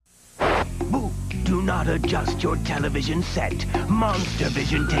not adjust your television set, Monster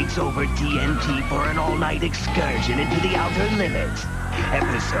Vision takes over TNT for an all-night excursion into the outer limits.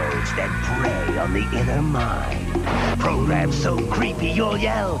 Episodes that prey on the inner mind. Programs so creepy you'll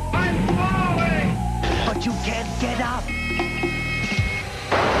yell, "I'm falling!" But you can't get up.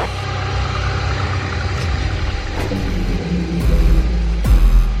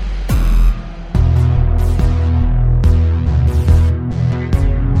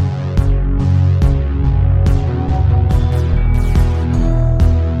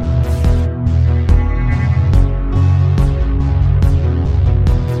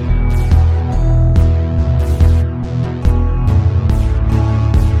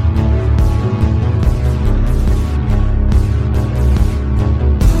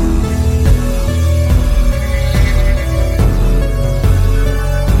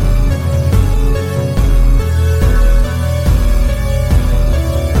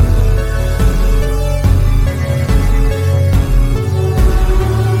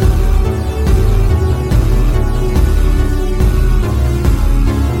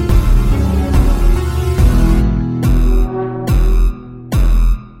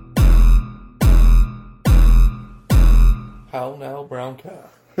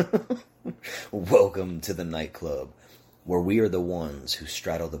 Welcome to the nightclub, where we are the ones who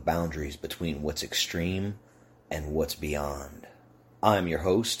straddle the boundaries between what's extreme and what's beyond. I'm your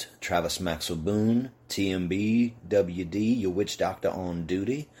host, Travis Maxwell Boone, TMB, WD, your witch doctor on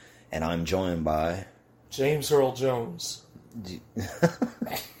duty, and I'm joined by... James Earl Jones.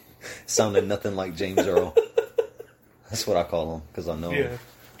 Sounded nothing like James Earl. That's what I call him, because I know him. Yeah,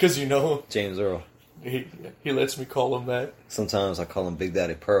 because you know him. James Earl. He lets me call him that. Sometimes I call him Big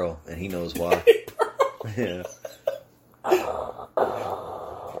Daddy Pearl, and he knows why. Daddy Pearl. Yeah. I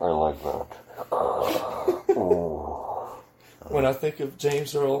like that. When I think of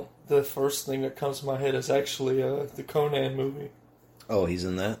James Earl, the first thing that comes to my head is actually the Conan movie. Oh, he's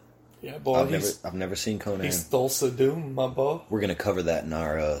in that? Yeah, boy. I've never seen Conan. He's Thulsa Doom, my boy. We're gonna cover that in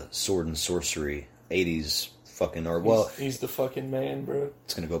our sword and sorcery 80s fucking he's the fucking man, bro.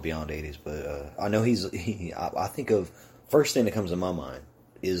 It's gonna go beyond 80s, but I know I think of first thing that comes to my mind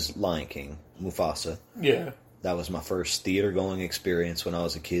is Lion King, Mufasa. Yeah, that was my first theater going experience when I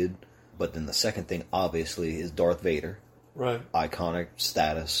was a kid. But then the second thing, obviously, is Darth Vader. Right, iconic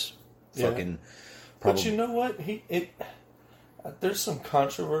status. Fucking. But you know what? There's some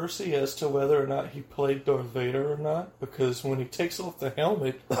controversy as to whether or not he played Darth Vader or not, because when he takes off the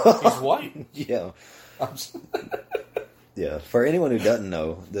helmet, he's white. Yeah. Yeah, for anyone who doesn't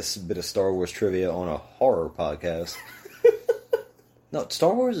know, this bit of Star Wars trivia on a horror podcast. No,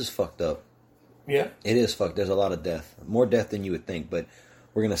 Star Wars is fucked up. Yeah? It is fucked. There's a lot of death. More death than you would think, but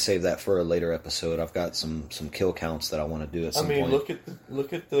we're going to save that for a later episode. I've got some kill counts that I want to do at some point.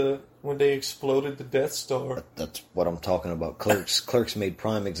 Look at the when they exploded the Death Star. That's what I'm talking about. Clerks made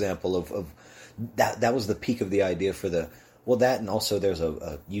prime example of that. That was the peak of the idea for that, and also there's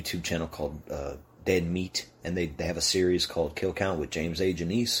a YouTube channel called Dead Meat, and they have a series called Kill Count with James A.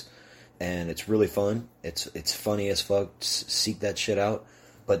 Janice, and it's really fun. It's funny as fuck. Seek that shit out.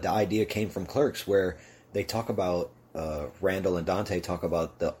 But the idea came from Clerks, where they talk about Randall and Dante talk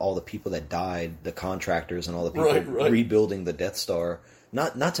about all the people that died, the contractors, and all the people rebuilding the Death Star.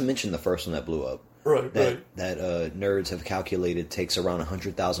 Not to mention the first one that blew up. That nerds have calculated takes around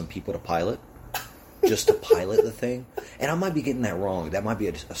 100,000 people to pilot. Just to pilot the thing. And I might be getting that wrong. That might be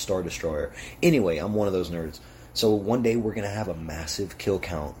a Star Destroyer. Anyway, I'm one of those nerds. So one day we're going to have a massive kill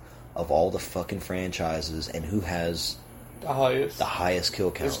count of all the fucking franchises and who has the highest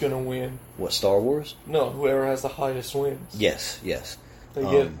kill count. Is going to win. What, Star Wars? No, whoever has the highest wins. Yes.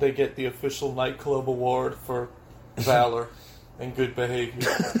 They get the official nightclub award for valor and good behavior.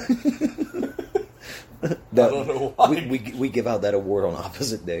 I don't know why. We give out that award on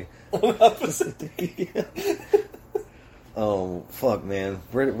opposite day. On opposite day. Yeah. Oh, fuck, man.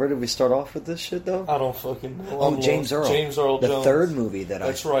 Where did we start off with this shit, though? I don't fucking know. James Earl. James Earl Jones. The third movie that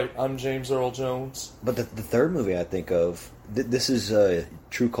That's right. I'm James Earl Jones. But the third movie I think of, this is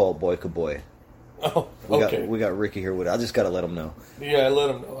True Cult Boyka Boy. Oh, okay. We got Ricky here with it. I just gotta let him know. Yeah, let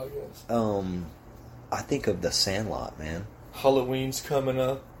him know, I guess. I think of The Sandlot, man. Halloween's coming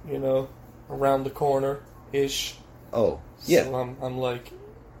up, around the corner-ish. Oh, yeah. So I'm like,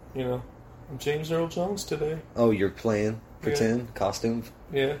 I'm James Earl Jones today. Oh, you're playing pretend costumes?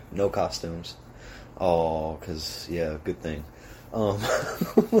 Yeah. No costumes. Oh, because, good thing. We'll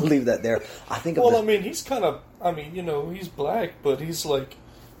leave that there. I think. He's kind of. He's black, but he's like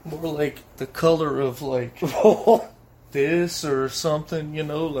more like the color of like this or something.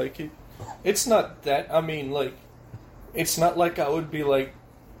 It's not that. It's not like I would be like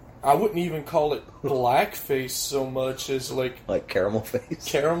I wouldn't even call it blackface so much as like caramel face.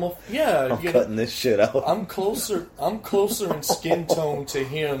 Caramel, yeah. I'm cutting this shit out. I'm closer in skin tone to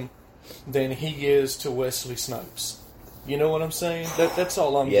him than he is to Wesley Snipes. You know what I'm saying? That's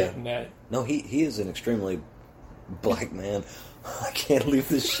all I'm getting at. No, he is an extremely black man. I can't leave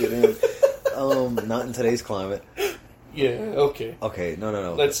this shit in. Not in today's climate. Yeah. Okay. Okay.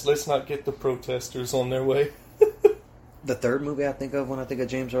 No. Let's not get the protesters on their way. The third movie I think of when I think of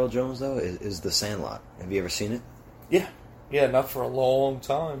James Earl Jones, though, is The Sandlot. Have you ever seen it? Yeah. Yeah, not for a long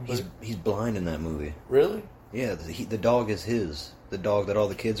time. But... He's blind in that movie. Really? Yeah, the dog is his. The dog that all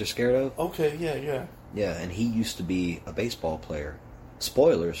the kids are scared of. Okay, yeah. Yeah, and he used to be a baseball player.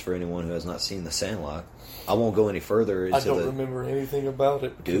 Spoilers for anyone who has not seen The Sandlot. I won't go any further into I don't remember anything about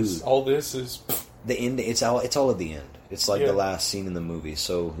it because all this is... The end, it's all at the end. It's like the last scene in the movie,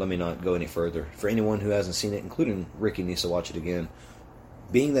 so let me not go any further. For anyone who hasn't seen it, including Ricky needs to watch it again,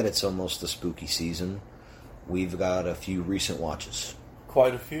 being that it's almost the spooky season, we've got a few recent watches.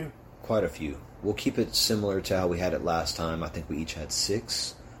 Quite a few. We'll keep it similar to how we had it last time. I think we each had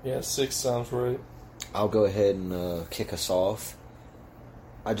 6. Yeah, 6 sounds right. I'll go ahead and kick us off.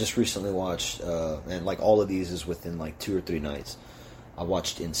 I just recently watched, and like all of these is within like 2 or 3 nights. I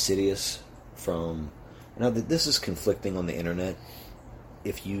watched Insidious from... Now, this is conflicting on the internet.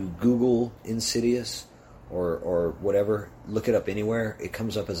 If you Google Insidious or whatever, look it up anywhere, it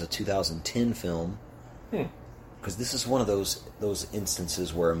comes up as a 2010 film. Because this is one of those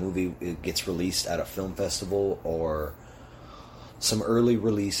instances where a movie gets released at a film festival or some early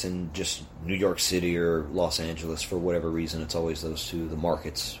release in just New York City or Los Angeles for whatever reason. It's always those two, the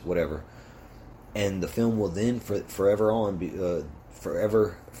markets, whatever. And the film will then, forever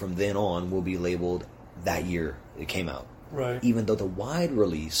from then on, will be labeled that year it came out. Right. Even though the wide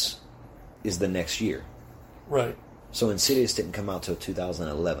release is the next year. Right. So Insidious didn't come out till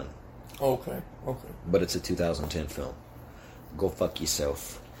 2011. Okay. But it's a 2010 film. Go fuck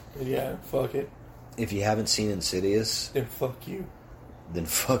yourself. Yeah, fuck it. If you haven't seen Insidious... Then fuck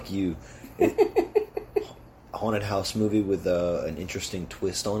you. Haunted house movie with an interesting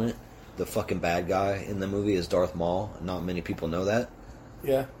twist on it. The fucking bad guy in the movie is Darth Maul. Not many people know that.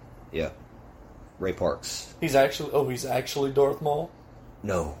 Yeah. Yeah. Ray Parks. He's actually Darth Maul?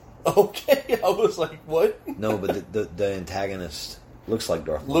 No. Okay, I was like, what? No, but the antagonist looks like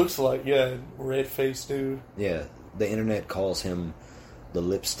Darth Maul. Looks like, yeah, red-faced dude. Yeah, the internet calls him the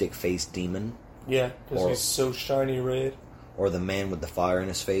lipstick-faced demon. Yeah, because he's so shiny red. Or the man with the fire in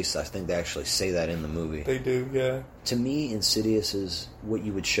his face. I think they actually say that in the movie. They do, yeah. To me, Insidious is what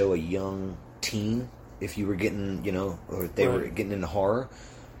you would show a young teen if you were getting, or if they were getting into horror.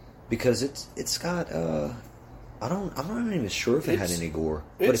 Because it's got, I'm not even sure if it had any gore.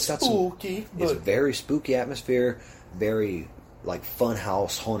 But it's got spooky. It's very spooky atmosphere, very, like, fun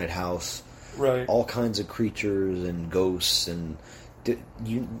house, haunted house. Right. All kinds of creatures and ghosts and,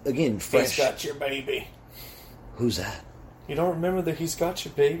 fresh. He's got your baby. Who's that? You don't remember the He's Got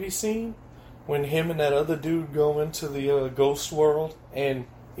Your Baby scene? When him and that other dude go into the ghost world and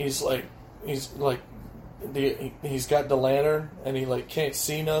he's got the lantern and he like can't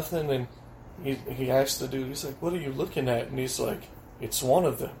see nothing and he asks the dude, he's like, what are you looking at? And he's like, it's one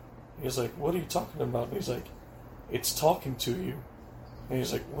of them. He's like, what are you talking about? And he's like, it's talking to you. And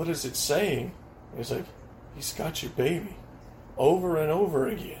he's like, what is it saying? And he's like, he's got your baby. Over and over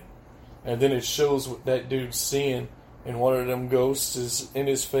again. And then it shows what that dude's seeing, and one of them ghosts is in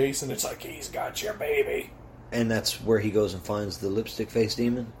his face, and it's like, he's got your baby. And that's where he goes and finds the lipstick-faced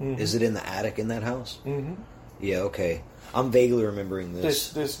demon? Mm-hmm. Is it in the attic in that house? Mm-hmm. Yeah, okay. I'm vaguely remembering this.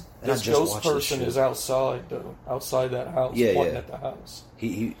 This ghost person is outside, though. Outside that house, pointing at the house.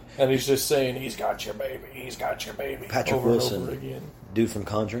 And he's just saying, he's got your baby, he's got your baby. Patrick over Wilson, and over again. Dude from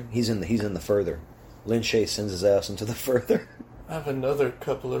Conjuring, he's in the Further. Lynn Shay sends his ass into the Further. I have another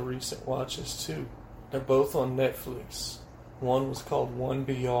couple of recent watches, too. They're both on Netflix. One was called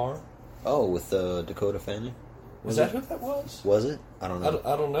 1BR. Oh, with the Dakota Fanning? Was that who that was? Was it? I don't know.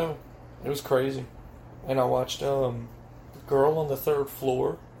 I don't know. It was crazy. And I watched The Girl on the Third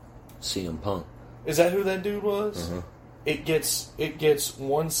Floor. CM Punk. Is that who that dude was? Mm-hmm. It gets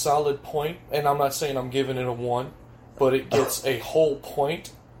one solid point, and I'm not saying I'm giving it a 1, but it gets a whole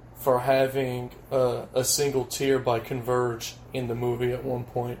point for having a single tear by Converge in the movie at one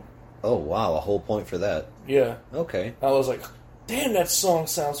point. Oh, wow, a whole point for that. Yeah. Okay. I was like, damn, that song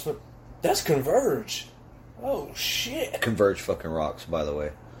sounds... That's Converge. Oh, shit. Converge fucking rocks, by the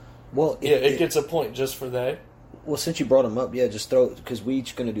way. Well, it gets a point just for that. Well, since you brought them up, yeah, just throw... Because we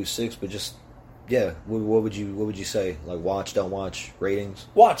each going to do 6, but just... Yeah, what would you say? Like, watch, don't watch, ratings?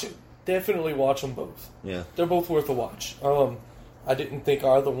 Watch it. Definitely watch them both. Yeah. They're both worth a watch. I didn't think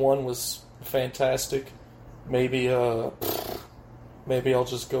either one was fantastic. Maybe I'll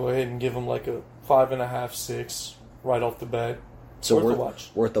just go ahead and give them like a 5.5, 6 right off the bat. So worth a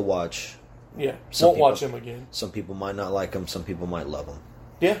watch. Worth a watch. Yeah, won't watch them again. Some people might not like them. Some people might love them.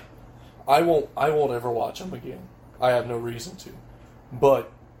 Yeah, I won't ever watch them again. I have no reason to.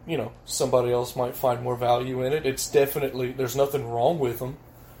 But somebody else might find more value in it. It's definitely, there's nothing wrong with them.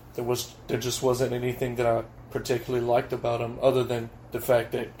 There just wasn't anything that I particularly liked about them, other than the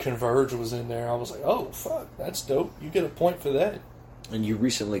fact that Converge was in there. I was like, oh fuck, that's dope. You get a point for that. And you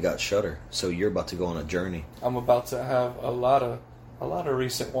recently got Shudder, so you're about to go on a journey. I'm about to have a lot of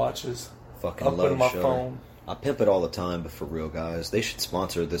recent watches. Fucking up love in my Shudder. phone. I pimp it all the time, but for real, guys, they should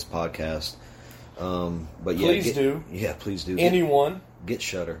sponsor this podcast. But yeah, please do. Yeah, please do. Anyone get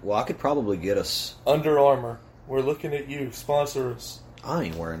Shudder. Well, I could probably get us Under Armour. We're looking at you. Sponsor us. I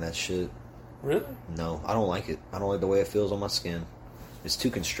ain't wearing that shit. Really? No, I don't like it. I don't like the way it feels on my skin. It's too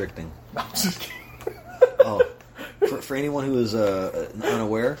constricting. I'm just kidding. Oh, for anyone who is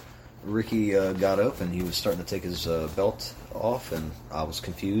unaware, Ricky got up and he was starting to take his belt off, and I was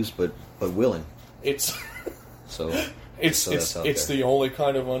confused but willing. It's it's the only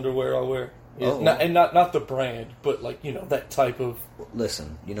kind of underwear I wear. Oh. Not the brand, but that type of.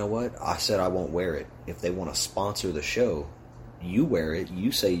 Listen, you know what? I said I won't wear it. If they want to sponsor the show, you wear it.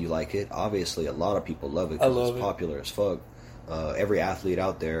 You say you like it. Obviously, a lot of people love it because it's popular as fuck. Every athlete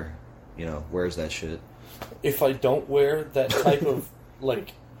out there, wears that shit. If I don't wear that type of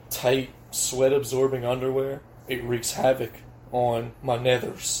tight sweat absorbing underwear, it wreaks havoc on my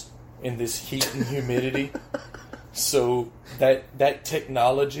nethers in this heat and humidity. So that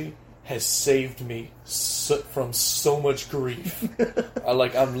technology has saved me from so much grief.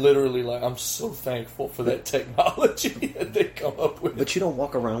 I'm so thankful for that technology that they come up with. But you don't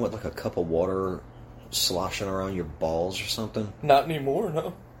walk around with a cup of water sloshing around your balls or something? Not anymore,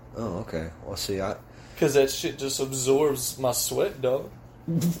 no. Oh, okay. Well, see, because that shit just absorbs my sweat, dog.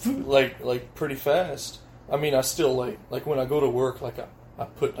 Pretty fast. I mean, I still when I go to work, I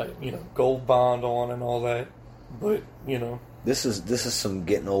put Gold Bond on and all that. But this is some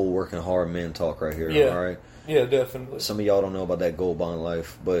getting old, working hard men talk right here. Yeah. All right. Yeah, definitely. Some of y'all don't know about that Gold Bond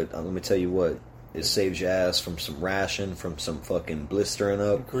life, but let me tell you what, it saves your ass from some ration, from some fucking blistering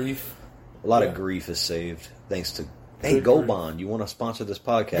up. Grief. A lot of grief is saved thanks to. Hey, Gold Bond, you want to sponsor this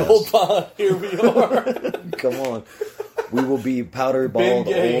podcast? Gold Bond, here we are. Come on. We will be powder bald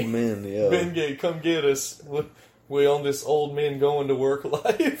old men. Yeah. Ben Gay, come get us. We on this old men going to work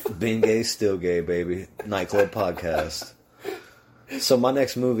life. Ben Gay, still gay, baby. Nightclub podcast. So my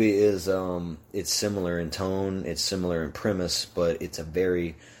next movie is it's similar in tone, it's similar in premise, but it's a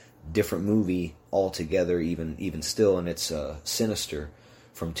very different movie altogether, even still, and it's Sinister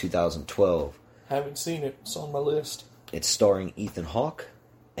from 2012. Haven't seen it. It's on my list. It's starring Ethan Hawke,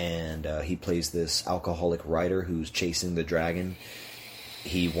 and he plays this alcoholic writer who's chasing the dragon.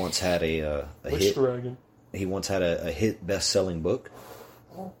 He once had a Which hit. dragon? He once had a hit best-selling book,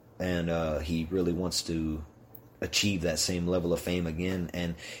 and he really wants to achieve that same level of fame again.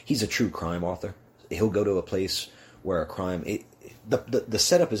 And he's a true crime author. He'll go to a place where a crime. The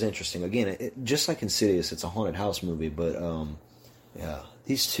setup is interesting. Again, just like Insidious, it's a haunted house movie. But yeah,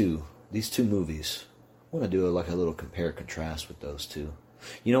 these two movies, I want to do a little compare contrast with those two.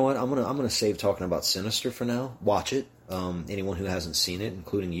 You know what? I'm gonna save talking about Sinister for now. Watch it. Anyone who hasn't seen it,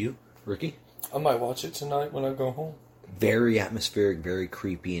 including you, Ricky. I might watch it tonight when I go home. Very atmospheric, very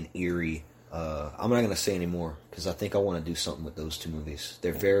creepy and eerie. I'm not going to say any more because I think I want to do something with those two movies.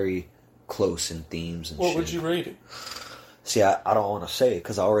 They're very close in themes and what shit. Would you rate it? See, I don't want to say it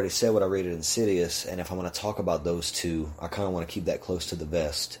because I already said what I rated Insidious, and if I'm going to talk about those two, I kind of want to keep that close to the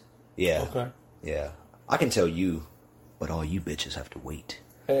vest. Yeah. Okay. Yeah. I can tell you, but all you bitches have to wait.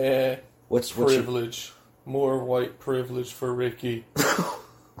 What's privilege? More white privilege for Ricky.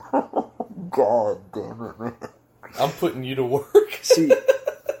 God damn it, man. I'm putting you to work. See,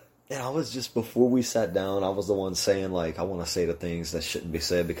 and I was just, before we sat down, I was the one saying, I want to say the things that shouldn't be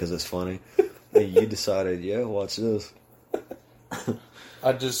said because it's funny. And you decided, yeah, watch this.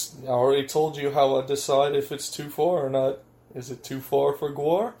 I already told you how I decide if it's too far or not. Is it too far for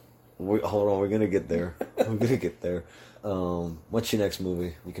Gwar? Hold on, we're going to get there. We're going to get there. What's your next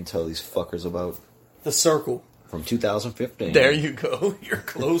movie we can tell these fuckers about? The Circle. From 2015. There you go. You're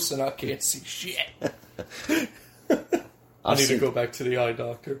close and I can't see shit. I need to go back to the eye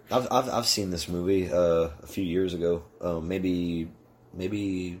doctor. I've seen this movie a few years ago. Maybe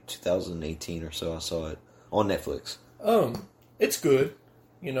 2018 or so. I saw it on Netflix. It's good.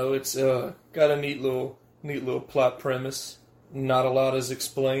 It's got a neat little plot premise. Not a lot is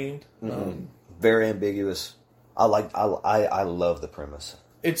explained. Very ambiguous. I love the premise.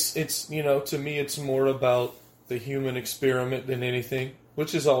 It's to me it's more about the human experiment than anything,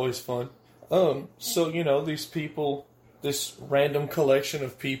 which is always fun. So these people, this random collection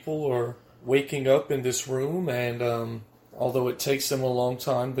of people are waking up in this room, and although it takes them a long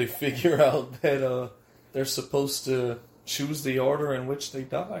time, they figure out that they're supposed to choose the order in which they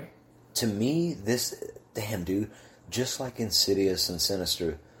die. To me, damn dude, just like Insidious and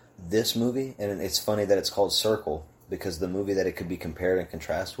Sinister, this movie, and it's funny that it's called Circle, because the movie that it could be compared and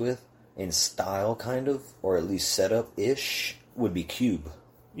contrast with, in style kind of, or at least setup-ish, would be Cube.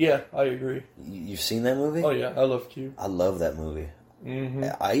 Yeah, I agree. You've seen that movie? Oh yeah, I love Cube. I love that movie. Mm-hmm.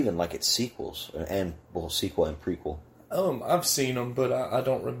 I even like its sequels, sequel and prequel. I've seen them, but I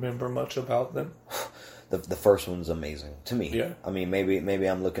don't remember much about them. The first one's amazing to me. Yeah. I mean, maybe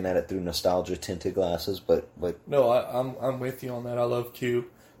I'm looking at it through nostalgia tinted glasses, but no, I'm with you on that. I love Cube,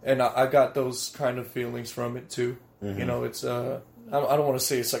 and I got those kind of feelings from it too. Mm-hmm. It's I don't want to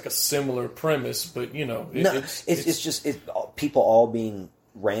say it's like a similar premise, but it's just people all being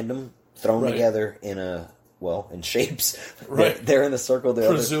random thrown together in shapes. Right. They're in a circle.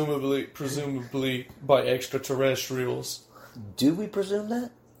 Presumably by extraterrestrials. Do we presume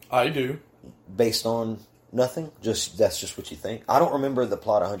that? I do. Based on nothing? That's just what you think? I don't remember the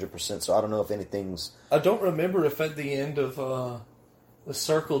plot 100%, so I don't know if anything's... I don't remember if at the end of the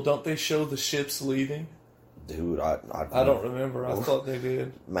Circle, don't they show the ships leaving? Dude, I don't remember. I thought they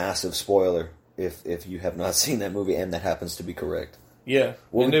did. Massive spoiler if you have not seen that movie and that happens to be correct. Yeah,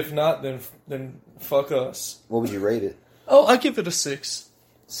 if not, then fuck us. What would you rate it? Oh, I give it a 6.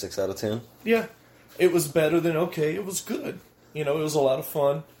 6 out of 10? Yeah. It was better than okay. It was good. It was a lot of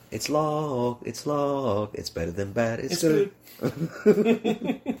fun. It's log. It's better than bad. It's good.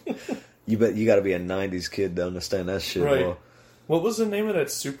 You got to be a 90s kid to understand that shit. Right. Bro. What was the name of that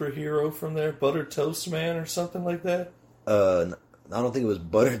superhero from there? Buttered Toast Man or something like that? I don't think it was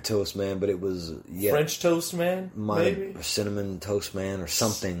Buttered Toast Man, but it was French Toast Man, maybe? Or Cinnamon Toast Man or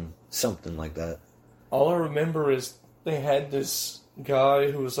something like that. All I remember is they had this guy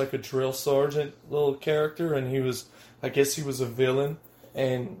who was like a drill sergeant little character, and I guess he was a villain,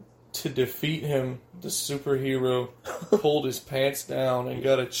 and to defeat him, the superhero pulled his pants down and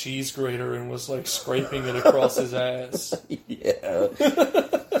got a cheese grater and was like scraping it across his ass. Yeah.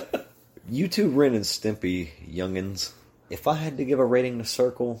 You two Ren and Stimpy youngins. If I had to give a rating to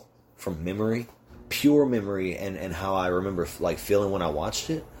Circle from memory, pure memory, and how I remember like feeling when I watched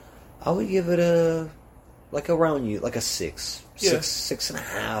it, I would give it a 6. Yeah.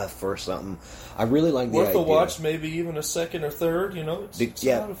 6.5 or something. I really like the idea. Worth a watch, maybe even a second or third. It's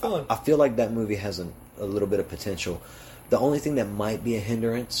a lot of fun. I feel like that movie has a little bit of potential. The only thing that might be a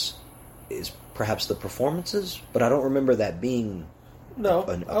hindrance is perhaps the performances, but I don't remember that being a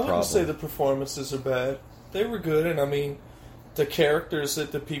problem. I wouldn't say the performances are bad. They were good, and I mean, the characters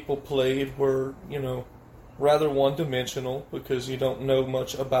that the people played were, rather one-dimensional because you don't know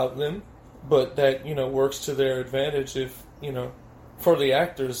much about them, but that, works to their advantage if, for the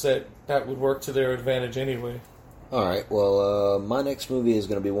actors, that would work to their advantage anyway. Alright, well, my next movie is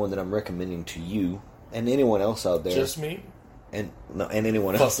going to be one that I'm recommending to you and anyone else out there. Just me? And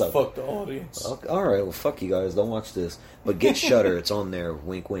anyone else out there. Fuck the audience. Alright, well, fuck you guys. Don't watch this. But get Shudder. It's on there.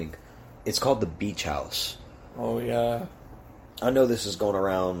 Wink, wink. It's called The Beach House. Oh, yeah. I know this is going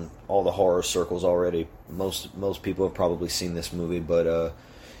around all the horror circles already. Most people have probably seen this movie, but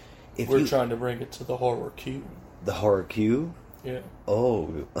we're trying to bring it to the horror cube. The horror cube? Yeah.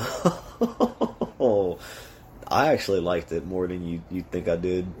 Oh. I actually liked it more than you think I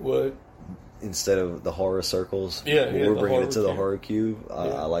did. What? Instead of the horror circles, we're bringing it to the horror cube.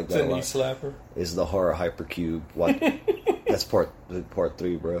 I like that a lot. It's a knee slapper. It's the horror hypercube. That's part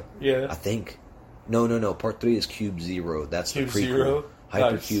 3, bro. Yeah. I think. No. Part 3 is Cube Zero. That's Cube the prequel. Zero?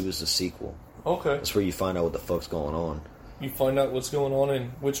 Hypercube is the sequel. Okay. That's where you find out what the fuck's going on. You find out what's going on in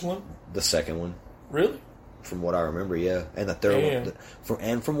which one? The second one. Really? From what I remember, yeah. And the third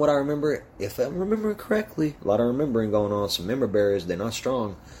one. From what I remember, if I'm remembering correctly, a lot of remembering going on. Some memory barriers, they're not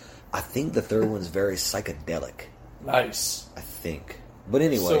strong. I think the third one's very psychedelic. Nice. I think. But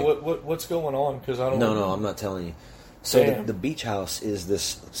anyway. So what's going on? Because I don't know. No, I'm not telling you. So the Beach House is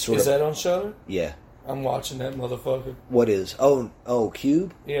this sort of... Is that on Shudder? Yeah. I'm watching that motherfucker. What is? Oh,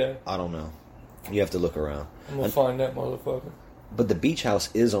 Cube? Yeah. I don't know. You have to look around. I'm going to find that motherfucker. But the Beach House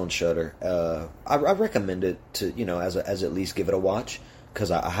is on Shudder. I recommend it to, as at least give it a watch.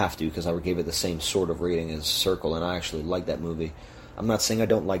 Because I have to, because I gave it the same sort of rating as Circle, and I actually like that movie. I'm not saying I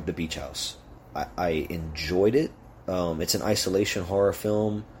don't like The Beach House. I enjoyed it. It's an isolation horror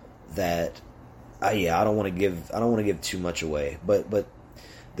film that... I don't want to give too much away, but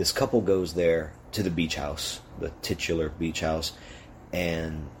This couple goes there to the beach house, the titular beach house,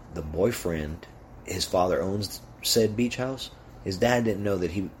 and the boyfriend, his father owns said beach house. His dad didn't know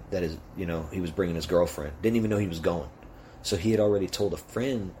that he was bringing his girlfriend. Didn't even know he was going. So he had already told a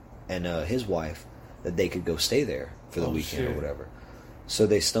friend and his wife that they could go stay there for the weekend or whatever. So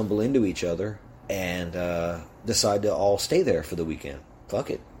they stumble into each other and decide to all stay there for the weekend. Fuck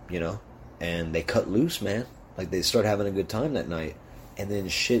it, And they cut loose, man. Like, they start having a good time that night. And then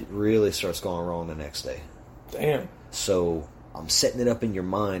shit really starts going wrong the next day. Damn. So I'm setting it up in your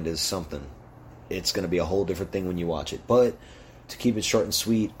mind as something. It's going to be a whole different thing when you watch it. But to keep it short and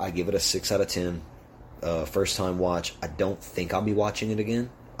sweet, I give it a 6 out of 10. First time watch. I don't think I'll be watching it again.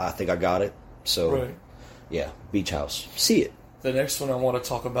 I think I got it. So, yeah, Beach House. See it. The next one I want to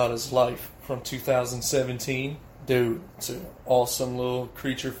talk about is Life from 2017. Dude, it's an awesome little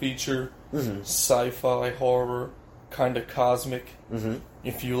creature feature. Mm-hmm. Sci-fi, horror, kind of cosmic. Mm-hmm.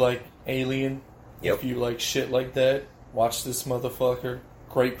 If you like Alien, if you like shit like that, watch this motherfucker.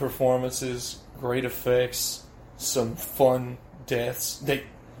 Great performances, great effects, some fun deaths.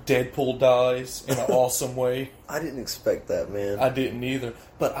 Deadpool dies in an awesome way. I didn't expect that, man. I didn't either.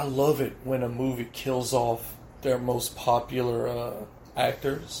 But I love it when a movie kills off their most popular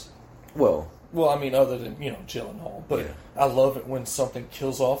actors. Well, I mean, other than, Gyllenhaal. But I love it when something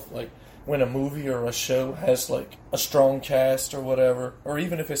kills off, like, when a movie or a show has, like, a strong cast or whatever, or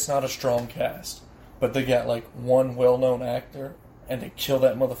even if it's not a strong cast, but they got, like, one well-known actor, and they kill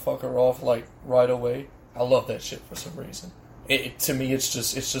that motherfucker off, like, right away. I love that shit for some reason. To me, it's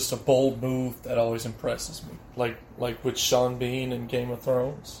just a bold move that always impresses me. Like with Sean Bean in Game of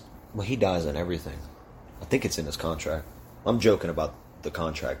Thrones. Well, he dies in everything. I think it's in his contract. I'm joking about the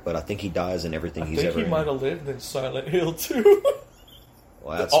contract, but I think he dies in everything he's ever in. I think he might have lived in Silent Hill, too.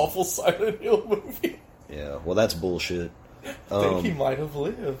 Well, the awful Silent Hill movie. Yeah, well, that's bullshit. I think he might have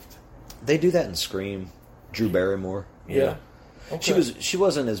lived. They do that in Scream. Drew Barrymore. Yeah. Okay. She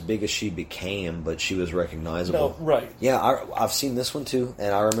wasn't as big as she became, but she was recognizable. No, right. Yeah, I've seen this one too,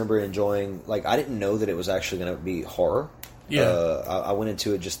 and I remember enjoying. Like, I didn't know that it was actually going to be horror. Yeah, I went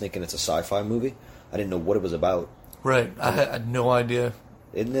into it just thinking it's a sci-fi movie. I didn't know what it was about. Right, I had no idea.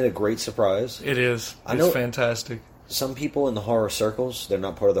 Isn't it a great surprise? It is. It's fantastic. Some people in the horror circles, they're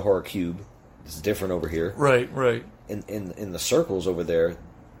not part of the horror cube. It's different over here. Right. In the circles over there,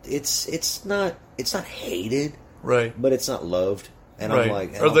 it's not hated. Right. But it's not loved. And I'm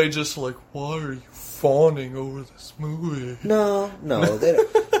like... Are they just like, why are you fawning over this movie? No. They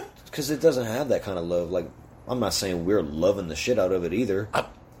don't, because it doesn't have that kind of love. Like, I'm not saying we're loving the shit out of it either.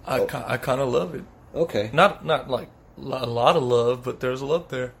 I kind of love it. Okay. Not like a lot of love, but there's love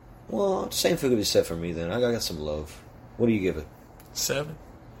there. Well, same thing could be said for me then. I got some love. What do you give it? 7.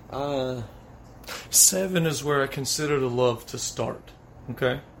 7 is where I consider the love to start.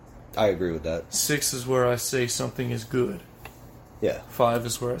 Okay? I agree with that. 6 is where I say something is good. Yeah. 5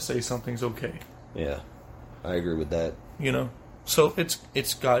 is where I say something's okay. Yeah. I agree with that. So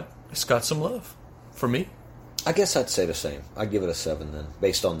it's got some love for me. I guess I'd say the same. I'd give it a 7 then,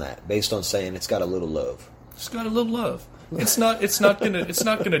 based on that. Based on saying it's got a little love. It's got a little love. It's not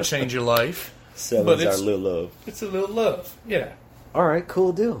gonna change your life. 7's our little love. It's a little love. Yeah. All right,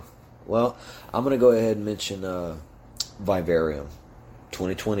 cool deal. Well, I'm gonna go ahead and mention Vivarium,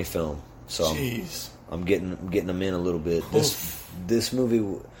 2020 film. So jeez. I'm getting them in a little bit. This movie,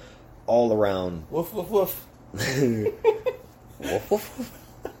 all around. Woof woof woof. Woof woof.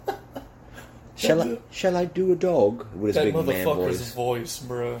 Shall I do a dog with his big man voice? Voice,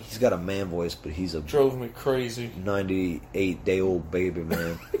 bro. He's got a man voice, but he's drove me crazy. 98-day-old baby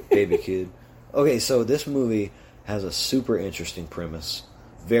man, baby kid. Okay, so this movie has a super interesting premise,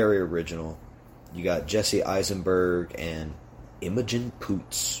 very original. You got Jesse Eisenberg and Imogen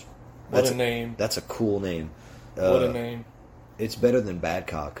Poots. What a name! That's a cool name. What a name! It's better than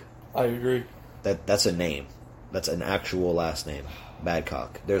Badcock. I agree. That's a name. That's an actual last name.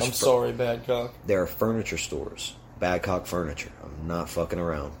 Badcock. I'm sorry, Badcock. There are furniture stores. Badcock Furniture. I'm not fucking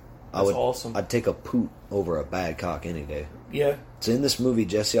around. That's awesome. I'd take a Poot over a Badcock any day. Yeah. So in this movie,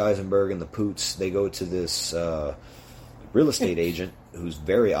 Jesse Eisenberg and the Poots, they go to this real estate agent who's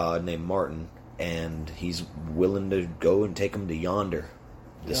very odd named Martin, and he's willing to go and take them to Yonder.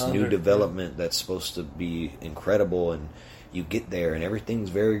 This new development that's supposed to be incredible, and you get there and everything's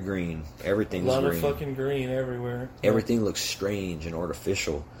very green. Everything's green. A lot of fucking green everywhere. Everything looks strange and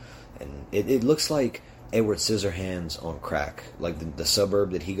artificial. And it looks like Edward Scissorhands on crack. Like the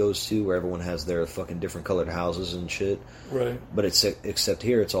suburb that he goes to where everyone has their fucking different colored houses and shit. Right. But except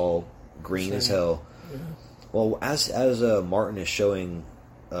here it's all green as hell. Yeah. Well, as Martin is showing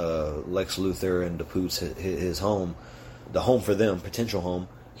Lex Luthor and the Poots his home, the home for them, potential home,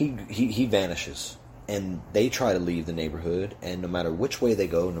 he vanishes, and they try to leave the neighborhood, and no matter which way they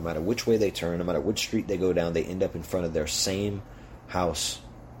go, no matter which way they turn, no matter which street they go down, they end up in front of their same house.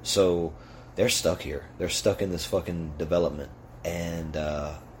 So they're stuck here. They're stuck in this fucking development, and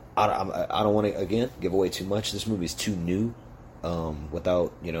I don't want to again give away too much. This movie's too new,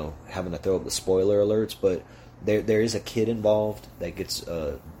 without having to throw up the spoiler alerts. But there is a kid involved that gets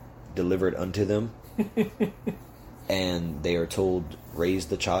delivered unto them. And they are told, raise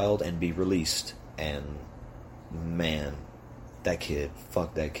the child and be released. And, man, that kid.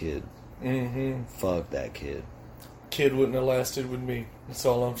 Fuck that kid. Mm-hmm. Fuck that kid. Kid wouldn't have lasted with me. That's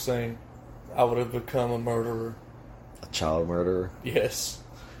all I'm saying. I would have become a murderer. A child murderer? Yes.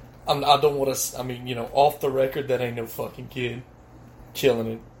 I don't want to... off the record, that ain't no fucking kid.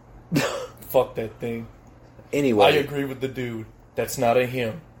 Killing it. Fuck that thing. Anyway. I agree with the dude. That's not a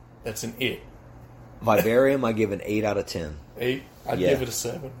him. That's an it. Vivarium, I give an 8 out of 10. 8? I'd give it a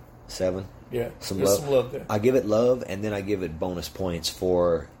 7. 7? Yeah. Some love there. I give it love, and then I give it bonus points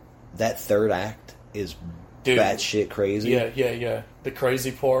for that third act is batshit crazy. Yeah. The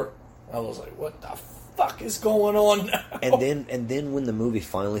crazy part, I was like, what the fuck is going on now? And then when the movie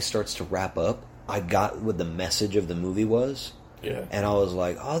finally starts to wrap up, I got what the message of the movie was. Yeah. And I was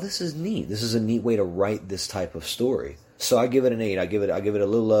like, oh, this is neat. This is a neat way to write this type of story. So I give it an 8. I give it a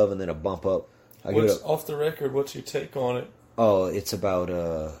little love and then a bump up. Off the record, what's your take on it? Oh, it's about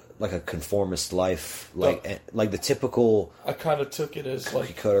like a conformist life, like the typical. I kind of took it as like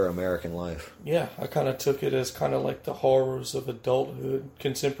cookie-cutter American life. Yeah, I kind of took it as kind of like the horrors of adulthood,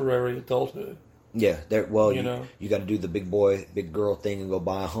 contemporary adulthood. Yeah, you got to do the big boy, big girl thing and go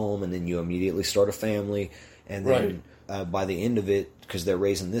buy a home, and then you immediately start a family, and then by the end of it, because they're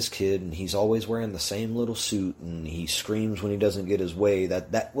raising this kid, and he's always wearing the same little suit, and he screams when he doesn't get his way.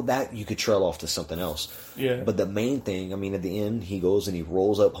 That you could trail off to something else. Yeah. But the main thing, at the end, he goes and he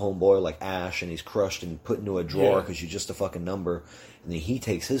rolls up homeboy like Ash, and he's crushed and put into a drawer because you're just a fucking number, and then he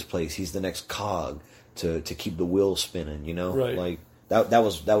takes his place. He's the next cog to keep the wheel spinning. Right. Like that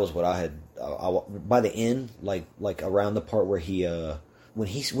was what I had. By the end, like around the part where he when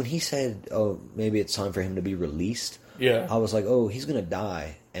he said, "Oh, maybe it's time for him to be released." Yeah. I was like, "Oh, he's gonna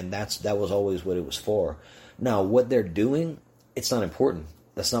die," and that was always what it was for. Now, what they're doing, it's not important.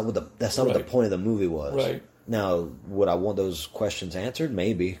 That's not what the point of the movie was. Right. Now, would I want those questions answered?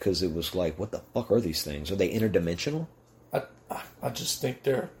 Maybe, because it was like, what the fuck are these things? Are they interdimensional? I just think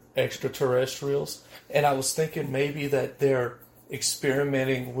they're extraterrestrials, and I was thinking maybe that they're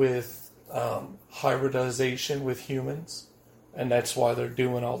experimenting with hybridization with humans, and that's why they're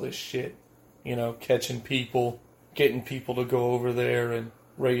doing all this shit. Catching people, getting people to go over there and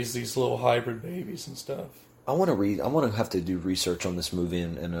raise these little hybrid babies and stuff. I want to have to do research on this movie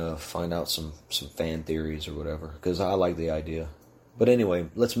and find out some fan theories or whatever, because I like the idea. But anyway,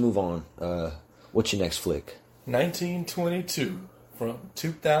 let's move on. What's your next flick? 1922 from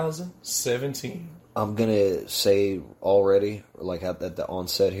 2017. I'm going to say already, like at the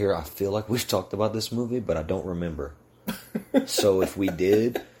onset here, I feel like we've talked about this movie, but I don't remember. So if we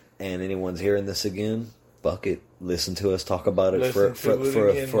did, and anyone's hearing this again, fuck it. Listen to us talk about it for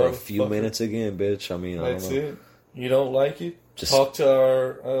a few minutes again, bitch. I don't know. That's it. You don't like it? Just talk to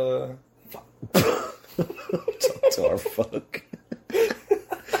our... talk to our fuck.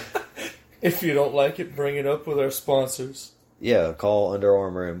 If you don't like it, bring it up with our sponsors. Yeah, call Under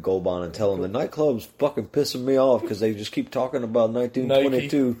Armour and Gold Bond and tell them the nightclub's fucking pissing me off because they just keep talking about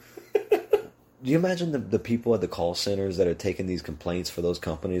 1922. Do you imagine the people at the call centers that are taking these complaints for those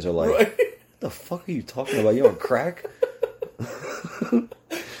companies are like, what the fuck are you talking about? You on crack? I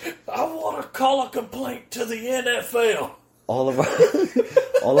want to call a complaint to the NFL. All of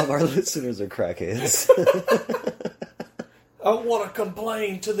our listeners are crackheads. I want to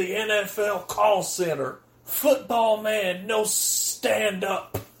complain to the NFL call center. Football man, no stand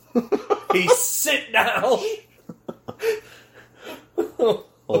up. He sit down.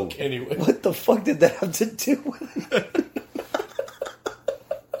 Okay, anyway. What the fuck did that have to do with it?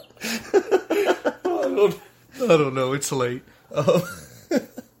 I don't know. It's late.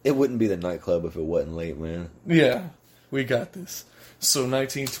 It wouldn't be the nightclub if it wasn't late, man. Yeah, we got this. So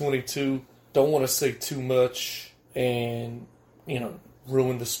 1922, don't want to say too much and,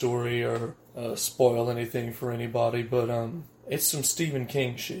 ruin the story or spoil anything for anybody, but it's some Stephen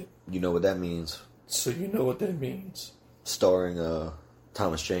King shit. You know what that means. So you know what that means. Starring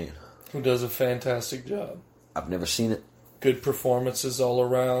Thomas Jane. Who does a fantastic job. I've never seen it. Good performances all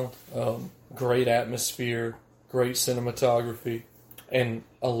around. Great atmosphere. Great cinematography. And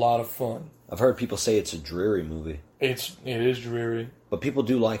a lot of fun. I've heard people say it's a dreary movie. It is dreary. But people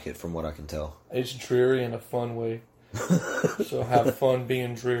do like it, from what I can tell. It's dreary in a fun way. So have fun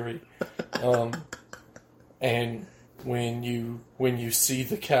being dreary. And when you see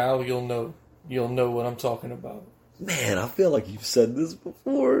the cow, you'll know what I'm talking about. Man, I feel like you've said this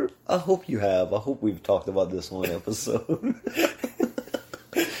before. I hope you have. I hope we've talked about this on an episode.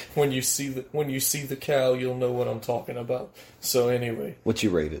 When you see the cow, you'll know what I'm talking about. So anyway, what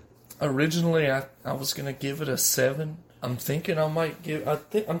you rate it? Originally, I was gonna give it a 7. I'm thinking it might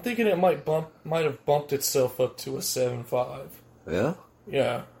have bumped itself up to a 7.5. Yeah.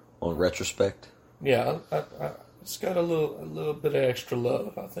 Yeah. On retrospect. Yeah, it's got a little bit of extra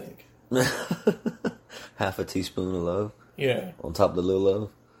love, I think. Half a teaspoon of love. Yeah. On top of the little love.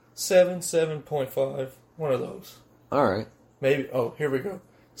 7.5. One of those. All right. Maybe. Oh, here we go.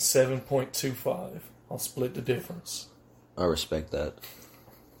 7.25. I'll split the difference. I respect that.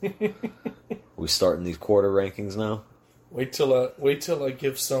 We starting these quarter rankings now? Wait till I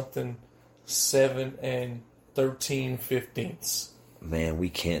give something 7 13/15. Man, we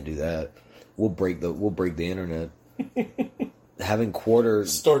can't do that. We'll break the internet. Having quartered,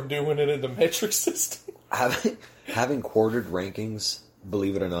 start doing it in the metric system. having quartered rankings,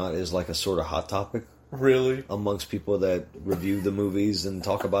 believe it or not, is like a sort of hot topic. Really? Amongst people that review the movies and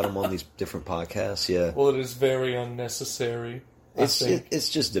talk about them on these different podcasts, yeah. Well, it is very unnecessary. It's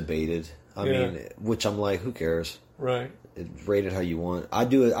just debated. I mean, which I'm like, who cares? Right. Rate it how you want. I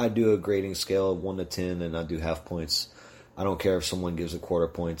do a grading scale of 1 to 10, and I do half points. I don't care if someone gives a quarter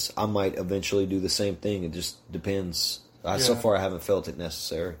points. I might eventually do the same thing. It just depends. So far, I haven't felt it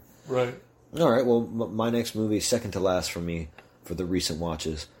necessary. Right. All right. Well, my next movie, second to last for me, for the recent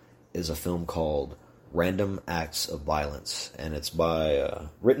watches, is a film called Random Acts of Violence, and it's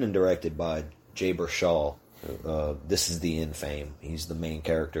written and directed by Jay Baruchel. This Is the End fame. He's the main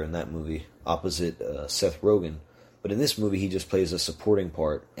character in that movie, opposite Seth Rogen. But in this movie, he just plays a supporting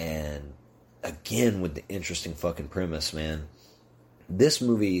part, and again with the interesting fucking premise, man. This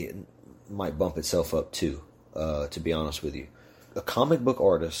movie might bump itself up too, to be honest with you. A comic book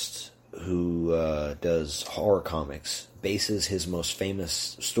artist who does horror comics bases his most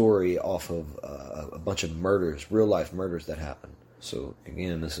famous story off of a bunch of murders, real life murders that happened. So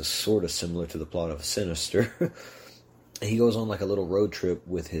again, this is sort of similar to the plot of Sinister. He goes on like a little road trip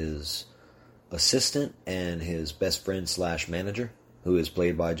with his assistant and his best friend / manager, who is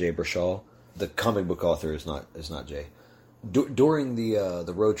played by Jay Baruchel. The comic book author is not Jay. During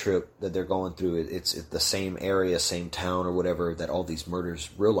the road trip that they're going through, it's the same area, same town or whatever that all these murders,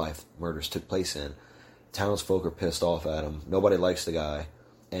 real life murders, took place in. Townsfolk are pissed off at him. Nobody likes the guy,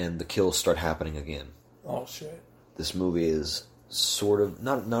 and the kills start happening again. Oh shit! This movie is sort of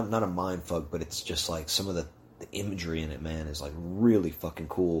not a mind fuck, but it's just like some of the imagery in it, man, is like really fucking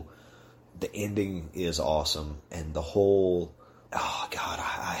cool. The ending is awesome, and the whole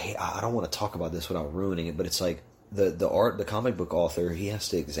I don't want to talk about this without ruining it, but it's like the comic book author, he has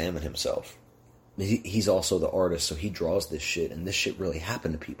to examine himself. He's also the artist, so he draws this shit, and this shit really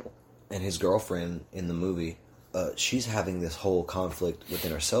happened to people. And his girlfriend in the movie, she's having this whole conflict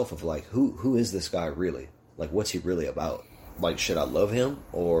within herself of like, who is this guy really? Like, what's he really about? Like, should I love him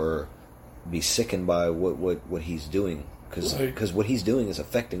or be sickened by what he's doing? Because what he's doing is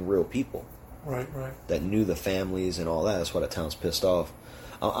affecting real people. Right. That knew the families and all that. That's why the town's pissed off.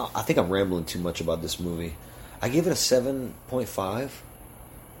 I think I'm rambling too much about this movie. I give it a 7.5,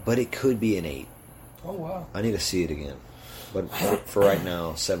 but it could be an 8. Oh, wow. I need to see it again. But for right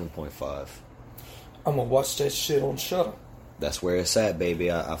now, 7.5. I'm going to watch that shit on Shudder. That's where it's at,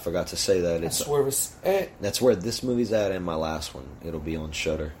 baby. I forgot to say that. That's where it's at. That's where this movie's at, and my last one. It'll be on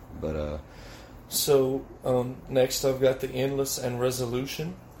Shudder. But So, next I've got The Endless and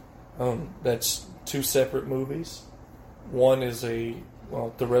Resolution. That's 2 separate movies. One is The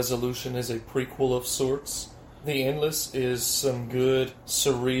Resolution is a prequel of sorts. The Endless is some good,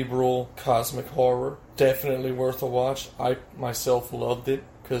 cerebral, cosmic horror. Definitely worth a watch. I myself loved it,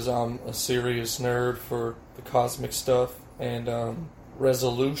 because I'm a serious nerd for the cosmic stuff. And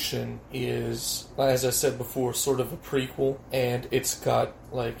Resolution is, as I said before, sort of a prequel, and it's got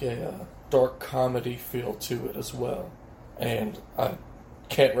like a dark comedy feel to it as well. And I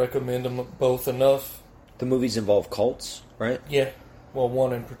can't recommend them both enough. the movies involve cults, right? Yeah. Well,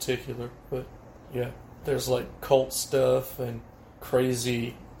 one in particular, but yeah. There's like cult stuff and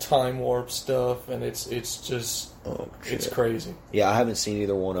crazy time warp stuff, and it's just it's crazy. Yeah, I haven't seen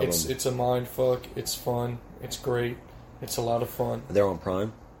either one of them. It's a mind fuck. It's fun. It's great. It's a lot of fun. They're on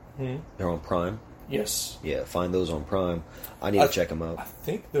Prime? Hmm? They're on Prime? Yes. Yeah, find those on Prime. I need to check them out. I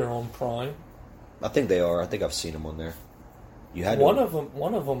think they're on Prime. I think they are. I think I've seen them on there. You had one of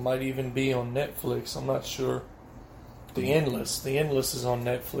them might even be on Netflix. I'm not sure. The Endless is on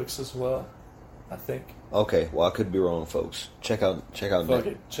Netflix as well. I think. Okay, well, I could be wrong, folks. Check out. Fuck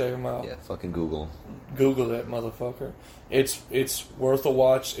it, check them out. Yeah, fucking Google. Google that motherfucker. It's worth a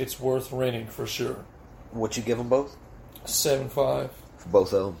watch. It's worth renting for sure. What you give them both? 7.5. For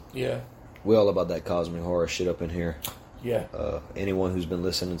both of them? Yeah. We all about that cosmic horror shit up in here. Yeah. Anyone who's been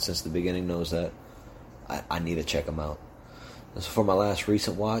listening since the beginning knows that. I need to check them out. So for my last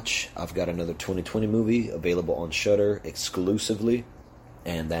recent watch, I've got another 2020 movie available on Shudder exclusively,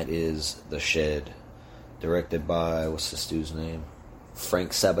 and that is The Shed, directed by, what's this dude's name?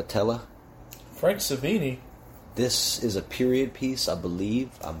 Frank Sabatella. Frank Savini. This is a period piece, I believe.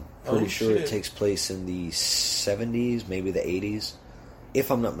 I'm pretty sure it takes place in the 70s, maybe the 80s, if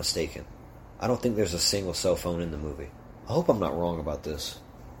I'm not mistaken. I don't think there's a single cell phone in the movie. I hope I'm not wrong about this,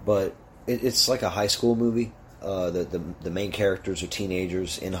 but it's like a high school movie. The main characters are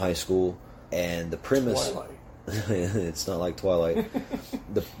teenagers in high school, and the premise... Twilight. It's not like Twilight.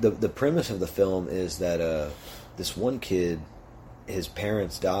 The premise of the film is that this one kid, his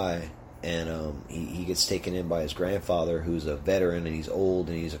parents die, and he gets taken in by his grandfather, who's a veteran, and he's old,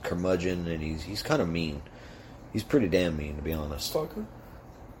 and he's a curmudgeon, and he's kind of mean. He's pretty damn mean, to be honest. Fucker.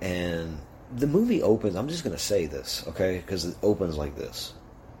 And the movie opens... I'm just going to say this, okay? Because it opens like this.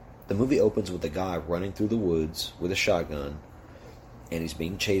 The movie opens with a guy running through the woods with a shotgun, and he's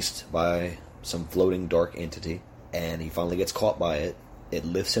being chased by some floating dark entity, and he finally gets caught by it. It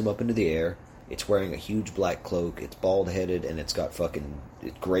lifts him up into the air. It's wearing a huge black cloak. It's bald-headed, and it's got fucking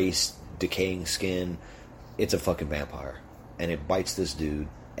gray, decaying skin. It's a fucking vampire. And it bites this dude,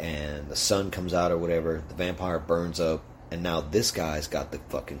 and the sun comes out or whatever. The vampire burns up, and now this guy's got the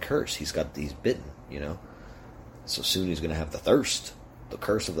fucking curse. He's bitten, you know? So soon he's going to have the thirst. The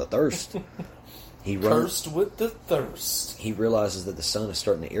curse of the thirst. Cursed with the thirst. He realizes that the sun is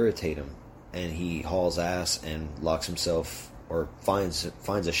starting to irritate him, and he hauls ass and locks himself, or finds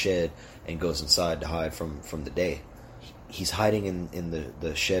a shed and goes inside to hide from the day. He's hiding in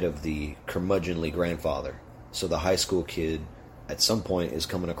the shed of the curmudgeonly grandfather. So the high school kid at some point is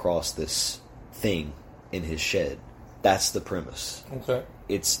coming across this thing in his shed. That's the premise. Okay.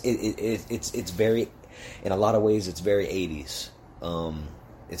 It's very, in a lot of ways, it's very 80s.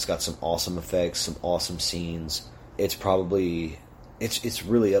 It's got some awesome effects, some awesome scenes. It's probably... It's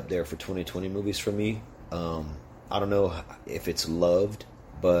really up there for 2020 movies for me. I don't know if it's loved,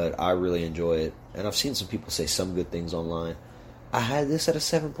 but I really enjoy it. And I've seen some people say some good things online. I had this at a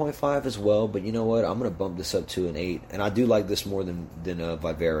 7.5 as well, but you know what? I'm going to bump this up to an 8. And I do like this more than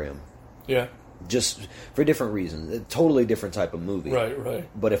Vivarium. Yeah. Just for different reasons. A totally different type of movie. Right.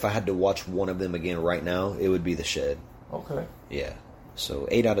 But if I had to watch one of them again right now, it would be The Shed. Okay. Yeah. So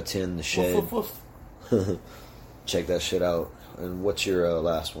 8 out of 10, The Shed. Woof, woof, woof. Check that shit out. And what's your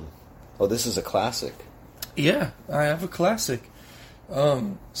last one? Oh, this is a classic. Yeah, I have a classic.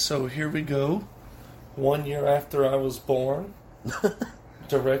 So here we go. 1 year after I was born,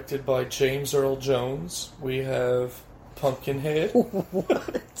 directed by James Earl Jones, we have Pumpkinhead.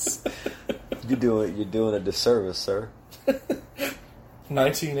 What? You're doing a disservice, sir.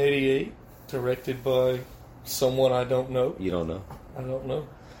 1988, directed by someone I don't know. You don't know? I don't know.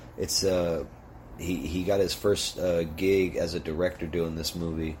 It's he got his first gig as a director doing this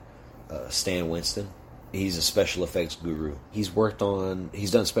movie. Stan Winston. He's a special effects guru. He's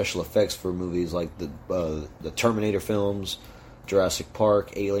done special effects for movies like the Terminator films, Jurassic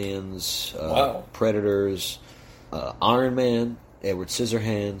Park, Aliens, Predators, Iron Man, Edward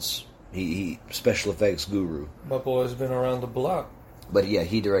Scissorhands. He special effects guru. My boy's been around the block. But yeah,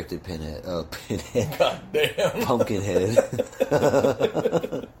 he directed Pinhead. Goddamn. Pumpkinhead.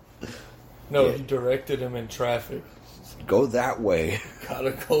 No, Yeah. he directed him in Traffic. Go that way.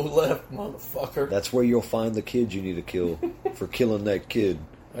 Gotta go left, motherfucker. That's where you'll find the kid you need to kill for killing that kid.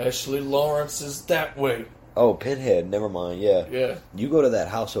 Ashley Lawrence is that way. Oh, Pinhead. Never mind. Yeah. Yeah. You go to that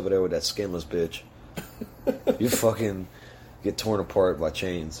house over there with that skinless bitch. You fucking get torn apart by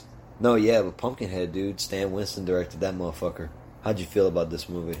chains. No, yeah, but Pumpkinhead, dude. Stan Winston directed that motherfucker. How'd you feel about this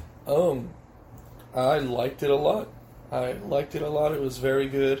movie? I liked it a lot. It was very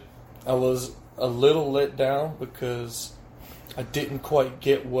good. I was a little let down because I didn't quite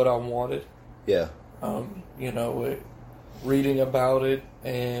get what I wanted. Yeah. Reading about it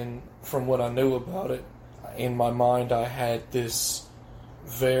and from what I knew about it, in my mind I had this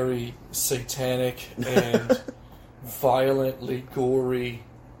very satanic and violently gory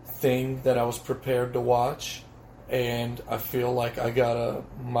thing that I was prepared to watch, and I feel like I got a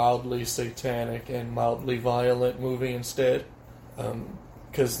mildly satanic and mildly violent movie instead.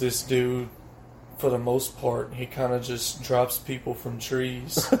 Because this dude, for the most part, he kind of just drops people from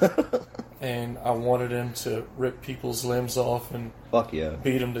trees. and I wanted him to rip people's limbs off and Fuck yeah.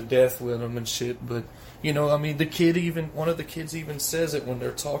 beat them to death with them and shit. But, you know, I mean, one of the kids even says it when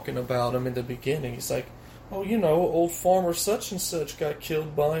they're talking about him in the beginning. He's like, oh, you know, old farmer such and such got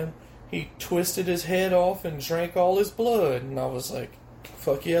killed by him. He twisted his head off and drank all his blood. And I was like,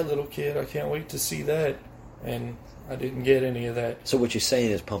 fuck yeah, little kid, I can't wait to see that. And I didn't get any of that. So what you're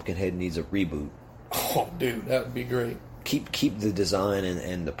saying is Pumpkinhead needs a reboot. Oh, dude, that would be great. Keep the design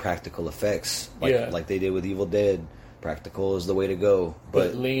and the practical effects like they did with Evil Dead. Practical is the way to go,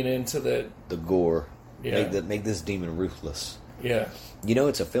 but lean into the gore. Yeah. Make this demon ruthless. Yeah. You know,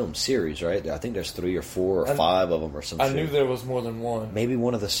 it's a film series, right? I think there's 3 or 4 or 5 of them or something. I knew there was more than one. Maybe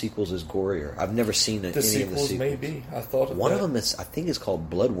one of the sequels is gorier. I've never seen any of the sequels. Maybe. I thought of one that. of them is, I think, it's called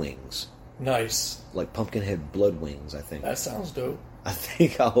Blood Wings. Nice. Like Pumpkinhead Blood Wings, I think. That sounds dope. I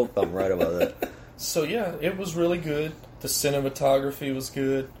hope I'm right about that. So yeah, it was really good. The cinematography was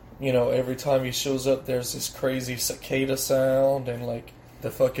good. You know, every time he shows up, there's this crazy cicada sound, and like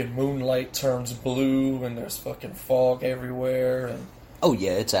the fucking moonlight turns blue, and there's fucking fog everywhere, and oh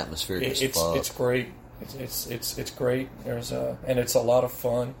yeah, it's atmospheric as fuck. It's great. It's great. And it's a lot of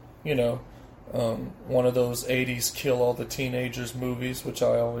fun. You know, one of those '80s kill all the teenagers movies, which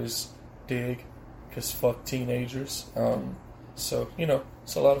I always dig, because fuck teenagers. So you know,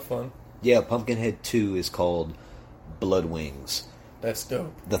 it's a lot of fun. Yeah, Pumpkinhead 2 is called Blood Wings. That's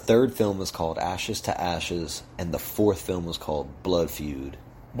dope. The 3rd film is called Ashes to Ashes, and the 4th film is called Blood Feud.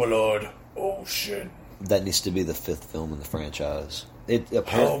 Blood Ocean. That needs to be the 5th film in the franchise.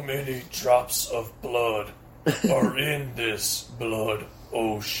 How many drops of blood are in this blood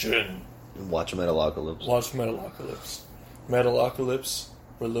ocean? Watch Metalocalypse. Watch Metalocalypse. Metalocalypse,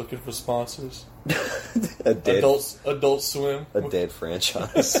 we're looking for sponsors. Adult Swim. A dead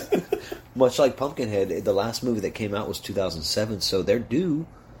franchise. Much like Pumpkinhead, the last movie that came out was 2007, so they're due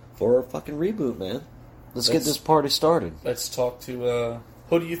for a fucking reboot, man. Let's get this party started. Let's talk to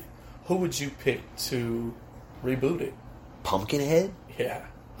who would you pick to reboot it? Pumpkinhead? Yeah.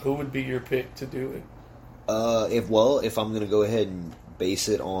 Who would be your pick to do it? If I'm gonna go ahead and base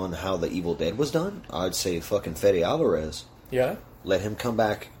it on how the Evil Dead was done, I'd say fucking Fede Alvarez. Yeah. Let him come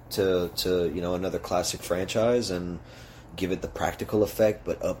back to another classic franchise and give it the practical effect,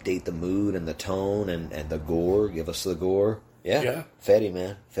 but update the mood and the tone and the gore. Give us the gore. Yeah. Fede,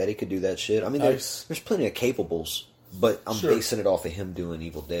 man. Fede could do that shit. I mean, nice. there's plenty of capables, but I'm basing it off of him doing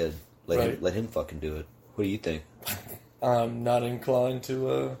Evil Dead. Let him fucking do it. What do you think? I'm not inclined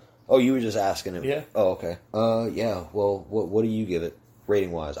to... Oh, you were just asking him? Yeah. Oh, okay. Yeah. Well, what do you give it,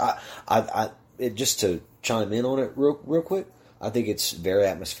 rating-wise? Just to chime in on it real quick, I think it's very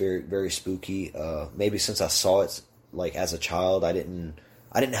atmospheric, very spooky. Maybe since I saw it like as a child, I didn't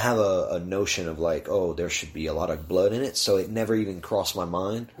have a notion of like, oh, there should be a lot of blood in it, so it never even crossed my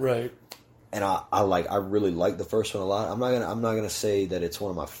mind. Right. And I really like the first one a lot. I'm not gonna say that it's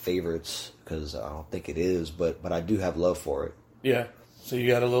one of my favorites because I don't think it is, but I do have love for it. Yeah. So you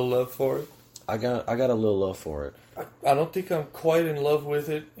got a little love for it? I got a little love for it. I don't think I'm quite in love with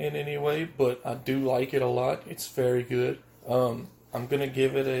it in any way, but I do like it a lot. It's very good. I'm gonna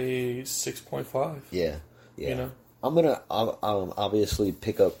give it a 6.5. Yeah. You know, I'm gonna obviously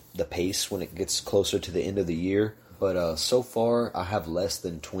pick up the pace when it gets closer to the end of the year. But so far, I have less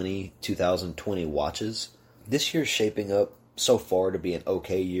than 2020 watches. This year's shaping up so far to be an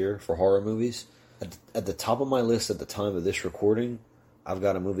okay year for horror movies. At the top of my list at the time of this recording, I've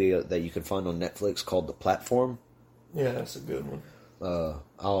got a movie that you can find on Netflix called The Platform. Yeah, that's a good one.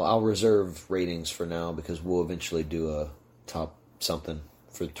 I'll reserve ratings for now because we'll eventually do a top something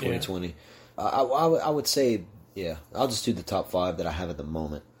for 2020. Yeah. I would say, yeah, I'll just do the top 5 that I have at the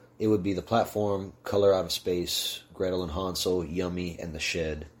moment. It would be The Platform, Color Out of Space, Gretel and Hansel, Yummy, and The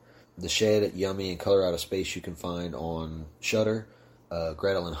Shed. The Shed, Yummy, and Color Out of Space you can find on Shudder.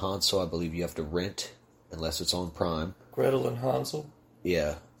 Gretel and Hansel, I believe you have to rent unless it's on Prime. Gretel and Hansel?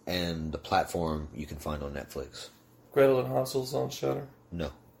 Yeah, and The Platform you can find on Netflix. Gretel and Hansel's on Shudder?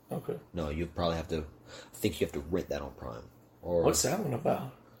 No. Okay. No, you probably have to... I think you have to rent that on Prime. Or what's that one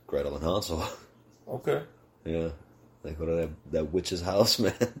about? Gretel and Hansel. Okay. Yeah. They go to that witch's house,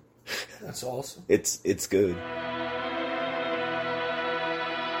 man. That's awesome. It's good.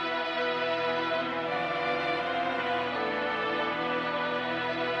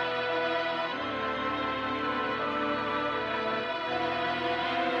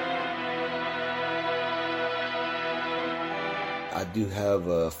 I do have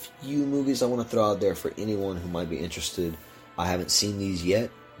a few movies I want to throw out there for anyone who might be interested. I haven't seen these yet,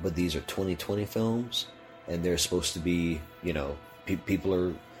 but these are 2020 films, and they're supposed to be, people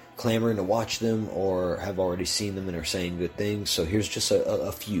are clamoring to watch them or have already seen them and are saying good things. So here's just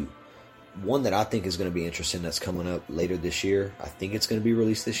a few. One that I think is going to be interesting that's coming up later this year, I think it's going to be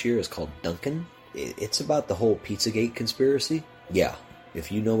released this year, is called Duncan. It's about the whole Pizzagate conspiracy. Yeah,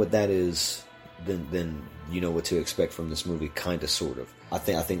 if you know what that is, then you know what to expect from this movie, kind of, sort of. I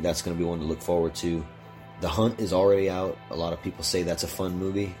think that's going to be one to look forward to. The Hunt is already out. A lot of people say that's a fun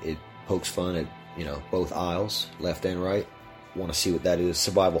movie. It pokes fun at, both aisles, left and right. Want to see what that is.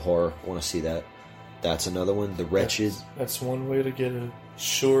 Survival horror, want to see that. That's another one. The Wretched. That's one way to get a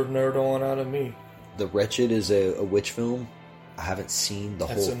short nerd on out of me. The Wretched is a witch film. I haven't seen the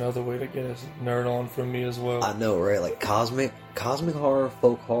whole... That's another way to get a nerd on from me as well. I know, right? Like cosmic horror,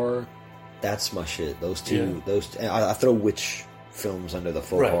 folk horror, that's my shit. Those two, I throw witch films under the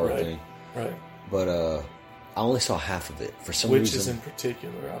folk horror thing. Right. But I only saw half of it. For some reason... Witches in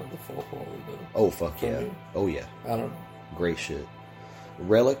particular out of the folk horror, though. Oh, fuck yeah. Me. Oh, yeah. I don't know. Great shit.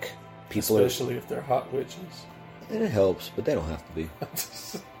 Relic, especially if they're hot witches. And it helps, but they don't have to be.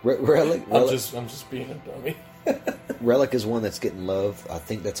 Relic. I'm just being a dummy. Relic is one that's getting love. I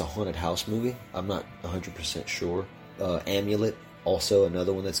think that's a haunted house movie. I'm not 100% sure. Amulet, also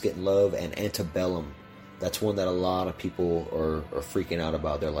another one that's getting love. And Antebellum. That's one that a lot of people are freaking out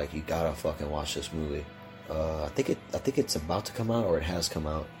about. They're like, you gotta fucking watch this movie. I think it's about to come out, or it has come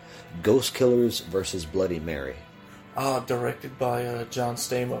out. Ghost Killers versus Bloody Mary. Directed by John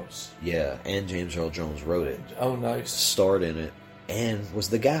Stamos. Yeah, and James Earl Jones wrote it. Oh, nice. Starred in it, and was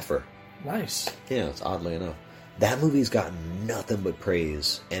the gaffer. Nice. Yeah, it's oddly enough. That movie's gotten nothing but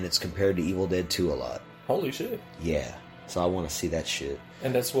praise, and it's compared to Evil Dead 2 a lot. Holy shit. Yeah, so I want to see that shit.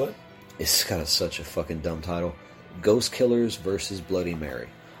 And that's what? It's got such a fucking dumb title. Ghost Killers versus Bloody Mary.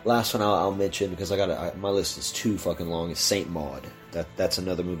 Last one I'll mention, because my list is too fucking long, is Saint Maud. That's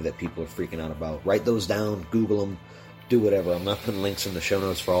another movie that people are freaking out about. Write those down, Google them, do whatever. I'm not putting links in the show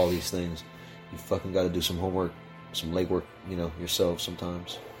notes for all these things. You fucking got to do some homework, some legwork, yourself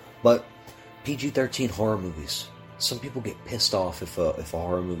sometimes. But PG-13 horror movies. Some people get pissed off if a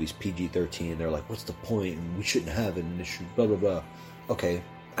horror movie's PG-13. They're like, what's the point? And we shouldn't have it, and it should blah, blah, blah. Okay,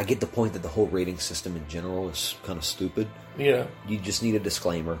 I get the point that the whole rating system in general is kind of stupid. Yeah. You just need a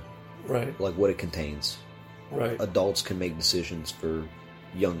disclaimer. Right. Like what it contains. Right. Adults can make decisions for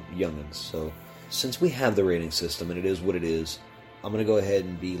youngins. So since we have the rating system and it is what it is, I'm going to go ahead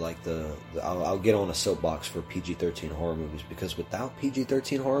and be like I'll get on a soapbox for PG-13 horror movies, because without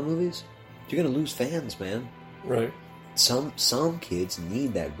PG-13 horror movies, you're going to lose fans, man. Right. Some kids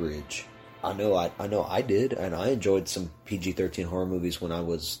need that bridge. I know I did, and I enjoyed some PG-13 horror movies when I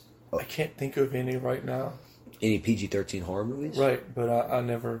was... I can't think of any right now. Any PG-13 horror movies? Right, but I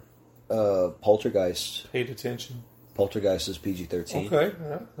never... Poltergeist. Paid attention. Poltergeist is PG-13. Okay,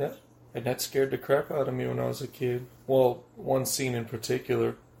 yeah. And that scared the crap out of me when I was a kid. Well, one scene in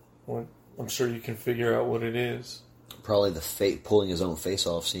particular, I'm sure you can figure out what it is. Probably the pulling his own face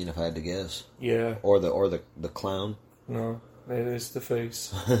off scene, if I had to guess. Yeah. Or the clown. No, it is the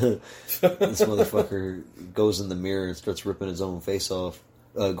face. This motherfucker goes in the mirror and starts ripping his own face off.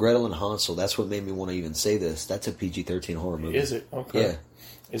 Gretel and Hansel, that's what made me want to even say this. That's a PG-13 horror movie. Is it? Okay. Yeah.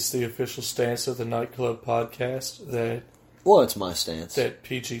 It's the official stance of the Nightclub podcast that... Well, it's my stance. That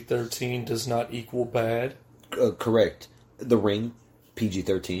PG-13 does not equal bad. Correct. The Ring,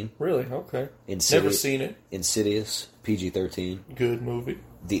 PG-13. Really? Okay. Never seen it. Insidious, PG-13. Good movie.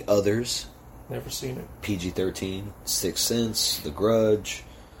 The Others. Never seen it. PG-13. Sixth Sense, The Grudge.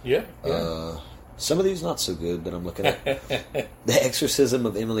 Yeah. Some of these not so good that I'm looking at. The Exorcism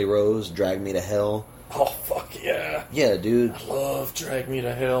of Emily Rose, Drag Me to Hell. Oh, fuck yeah. Yeah, dude. I love Drag Me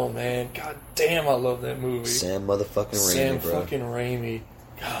to Hell, man. God damn, I love that movie. Sam motherfucking Raimi, bro. Sam fucking Raimi.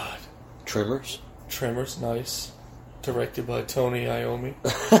 God. Tremors? Tremors, nice. Directed by Tony Iommi.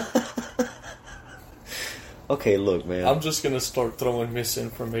 Okay, look, man. I'm just going to start throwing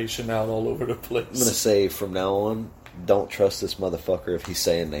misinformation out all over the place. I'm going to say from now on, don't trust this motherfucker if he's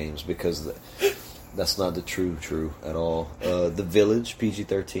saying names, because that's not the true at all. The Village,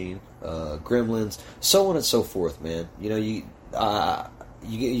 PG-13. Gremlins, so on and so forth, man. You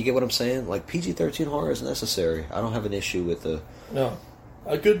get what I'm saying? Like, PG-13 horror is necessary. I don't have an issue with the... No.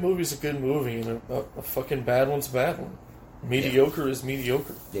 A good movie's a good movie, and a fucking bad one's a bad one. Mediocre is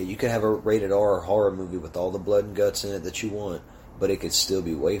mediocre. Yeah, you could have a rated R horror movie with all the blood and guts in it that you want, but it could still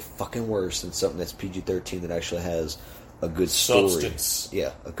be way fucking worse than something that's PG-13 that actually has a good story. Substance.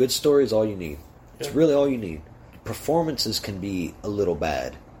 Yeah, a good story is all you need. It's really all you need. Performances can be a little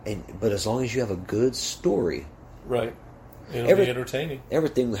bad, but as long as you have a good story... Right. It'll be entertaining.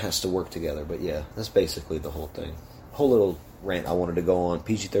 Everything has to work together, but yeah, that's basically the whole thing. Whole little rant I wanted to go on.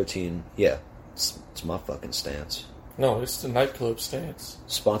 PG-13, yeah, it's my fucking stance. No, it's the Nightclub stance.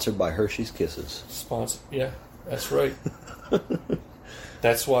 Sponsored by Hershey's Kisses. Yeah, that's right.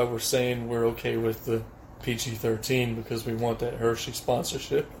 That's why we're saying we're okay with the PG-13, because we want that Hershey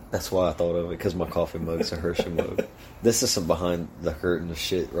sponsorship. That's why I thought of it, because my coffee mug is a Hershey mug. This is some behind the curtain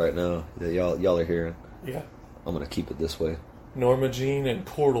shit right now that y'all are hearing. Yeah. I'm going to keep it this way. Norma Jean and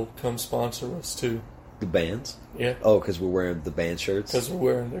Portal come sponsor us, too. The bands? Yeah. Oh, because we're wearing the band shirts? Because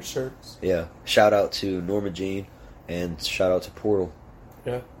we're wearing their shirts. Yeah. Shout out to Norma Jean, and shout out to Portal.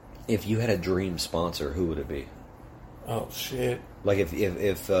 Yeah. If you had a dream sponsor, who would it be? Oh, shit. Like,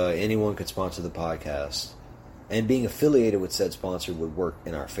 if anyone could sponsor the podcast, and being affiliated with said sponsor would work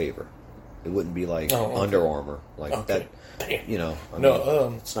in our favor. It wouldn't be like Under Armour. Like that, Damn. you know. I No,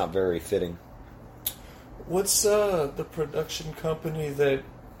 mean, it's not very fitting. What's the production company that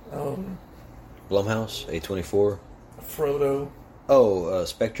Blumhouse, A24. Frodo? Oh,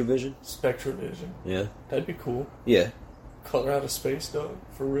 Spectravision? Spectravision. Yeah. That'd be cool. Yeah. Color Out of Space Dog,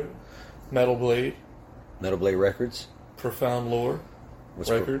 for real. Metal Blade. Metal Blade Records. Profound Lore.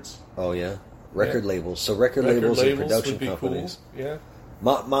 Records. Oh, yeah. Record labels. So record labels and production would be companies. Cool. Yeah.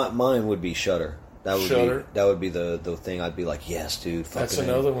 Mine would be Shudder. That would be the thing I'd be like, yes, dude. That's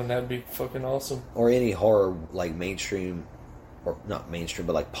another one. That'd be fucking awesome. Or any horror, like mainstream, or not mainstream,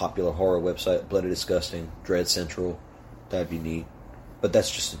 but like popular horror website, Bloody Disgusting, Dread Central. That'd be neat. But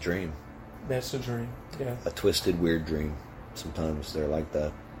that's just a dream. That's a dream, yeah. A twisted, weird dream. Sometimes they're like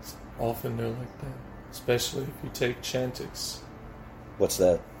that. Often they're like that. Especially if you take Chantix. What's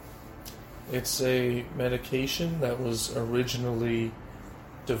that? It's a medication that was originally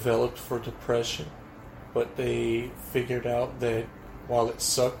developed for depression, but they figured out that while it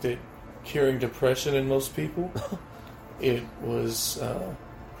sucked at curing depression in most people, it was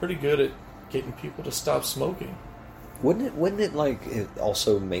pretty good at getting people to stop smoking. Wouldn't it like it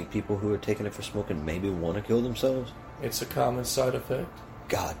also make people who are taking it for smoking maybe want to kill themselves? It's a common side effect.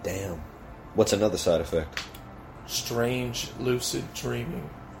 God damn. What's another side effect? Strange lucid dreaming.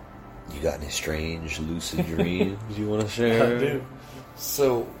 You got any strange lucid dreams you want to share? I do.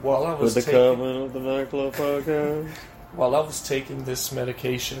 So while I was with the comment of the Nightclub Podcast, while I was taking this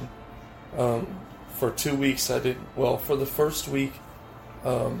medication, for 2 weeks I didn't. Well, for the first week,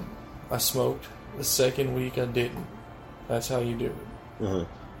 I smoked. The second week I didn't. That's how you do it.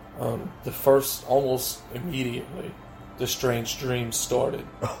 Uh-huh. The first, almost immediately, the strange dreams started,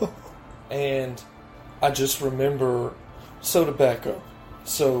 and I just remember. So to back up,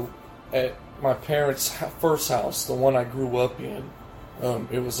 so at my parents' first house, the one I grew up in,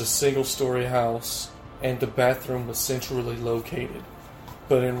 it was a single-story house, and the bathroom was centrally located.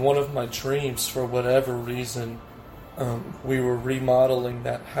 But in one of my dreams, for whatever reason, we were remodeling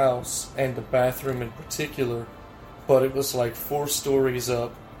that house, and the bathroom in particular, but it was like 4 stories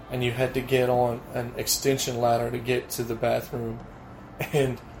up, and you had to get on an extension ladder to get to the bathroom.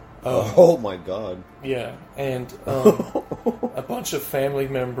 And oh my god. Yeah, and a bunch of family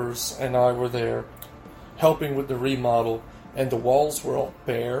members and I were there helping with the remodel, and the walls were all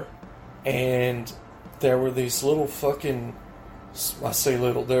bare, and there were these little fucking, I say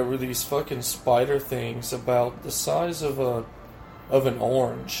little, there were these fucking spider things about the size of an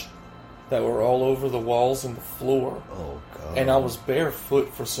orange that were all over the walls and the floor. Oh god. And I was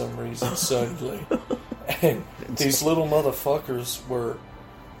barefoot for some reason suddenly. And these little motherfuckers were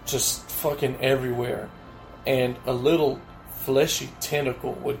just fucking everywhere. And a little fleshy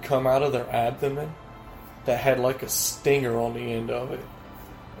tentacle would come out of their abdomen that had like a stinger on the end of it.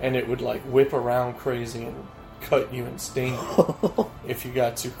 And it would like whip around crazy and cut you and sting you if you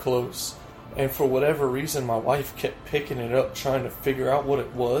got too close. And for whatever reason, my wife kept picking it up, trying to figure out what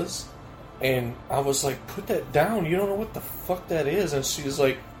it was. And I was like, put that down, you don't know what the fuck that is. And she was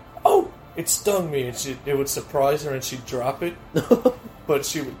like, oh, it stung me. And it would surprise her and she'd drop it. But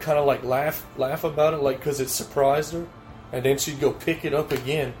she would kind of like laugh about it, like, because it surprised her. And then she'd go pick it up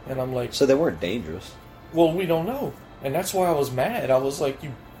again. And I'm like... So they weren't dangerous? Well, we don't know. And that's why I was mad. I was like,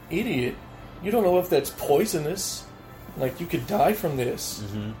 you idiot. You don't know if that's poisonous. Like, you could die from this.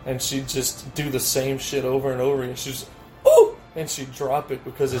 Mm-hmm. And she'd just do the same shit over and over again. She'd just, oh! And she'd drop it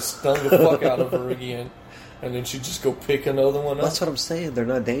because it stung the fuck out of her again. And then she'd just go pick another one up. That's what I'm saying. They're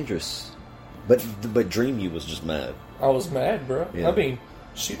not dangerous. But Dream You was just mad. I was mad, bro. Yeah. I mean,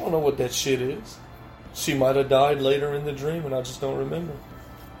 she don't know what that shit is. She might have died later in the dream, and I just don't remember.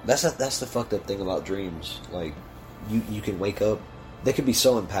 That's the fucked up thing about dreams. Like, you can wake up. They could be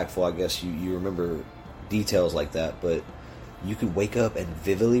so impactful, I guess. You remember details like that, but you could wake up and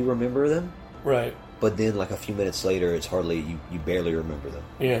vividly remember them. Right. But then, like, a few minutes later, it's hardly... You barely remember them.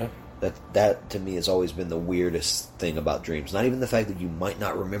 Yeah. That, to me, has always been the weirdest thing about dreams. Not even the fact that you might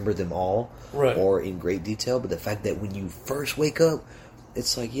not remember them all, right, or in great detail, but the fact that when you first wake up,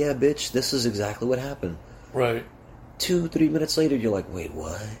 it's like, yeah, bitch, this is exactly what happened. Right. 2-3 minutes later, you're like, wait,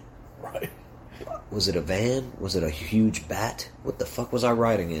 what? Right. Was it a van? Was it a huge bat? What the fuck was I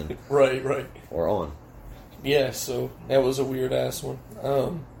riding in? Right. Or on? Yeah, so that was a weird-ass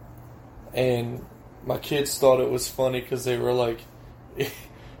one. And my kids thought it was funny because they were like,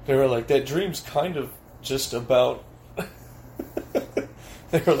 that dream's kind of just about...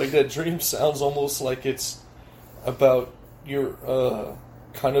 They were like, that dream sounds almost like it's about your,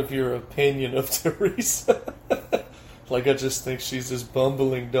 kind of your opinion of Teresa. Like, I just think she's this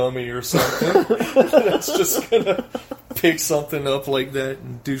bumbling dummy or something. That's just gonna pick something up like that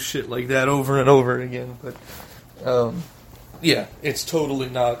and do shit like that over and over again. But, yeah, it's totally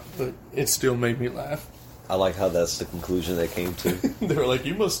not, but it still made me laugh. I like how that's the conclusion they came to. They were like,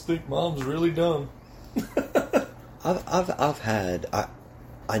 you must think Mom's really dumb. I've had...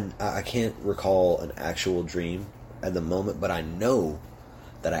 I can't recall an actual dream at the moment, but I know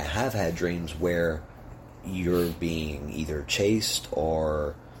that I have had dreams where you're being either chased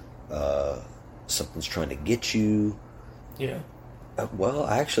or something's trying to get you. Yeah. Well,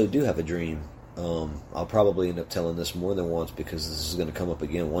 I actually do have a dream. I'll probably end up telling this more than once because this is going to come up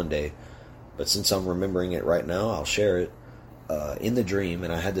again one day. But since I'm remembering it right now, I'll share it. In the dream,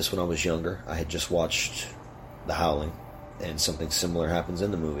 and I had this when I was younger, I had just watched The Howling. And something similar happens in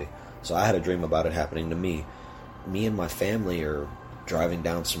the movie. So I had a dream about it happening to me. Me and my family are driving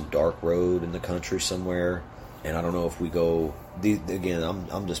down some dark road in the country somewhere. And I don't know if we go... Again,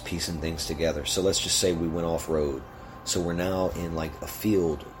 I'm just piecing things together. So let's just say we went off-road. So we're now in like a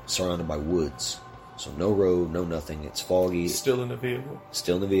field surrounded by woods. So no road, no nothing. It's foggy. Still in the vehicle.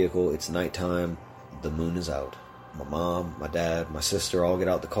 Still in the vehicle. It's nighttime. The moon is out. My mom, my dad, my sister all get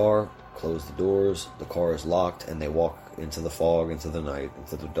out the car, close the doors. The car is locked, and they walk into the fog, into the night,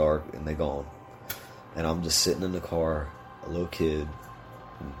 into the dark, and they're gone. And I'm just sitting in the car, a little kid,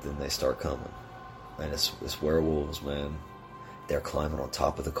 and then they start coming. And it's werewolves, man. They're climbing on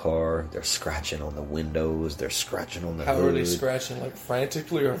top of the car. They're scratching on the windows. They're scratching on the hood. How are they scratching? Like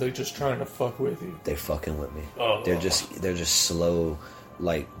frantically, or are they just trying to fuck with you? They fucking with me. Oh. They're just slow,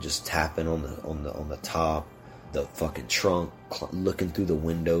 like just tapping on the top, the fucking trunk, looking through the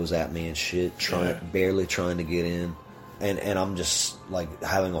windows at me and shit, barely trying to get in. And I'm just, like,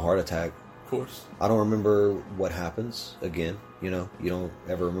 having a heart attack. Of course. I don't remember what happens, again, you know? You don't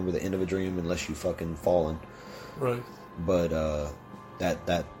ever remember the end of a dream unless you fucking fallen. Right. But,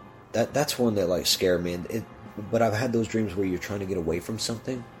 that's one that, like, scared me. But I've had those dreams where you're trying to get away from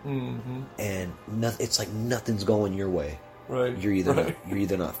something, and it's like nothing's going your way. Right. You're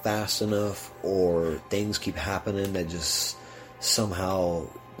either not fast enough, or things keep happening that just somehow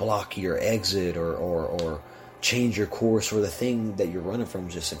block your exit, or change your course, or the thing that you're running from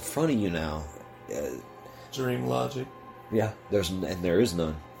is just in front of you now. Dream logic. Yeah, there is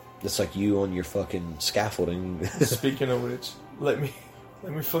none. It's like you on your fucking scaffolding. Speaking of which, let me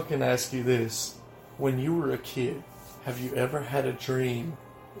fucking ask you this. When you were a kid, have you ever had a dream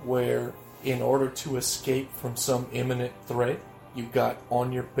where, in order to escape from some imminent threat, you got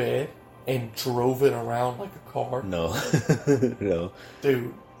on your bed and drove it around like a car? No. No.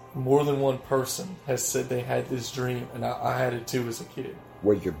 Dude, more than one person has said they had this dream, and I had it too as a kid.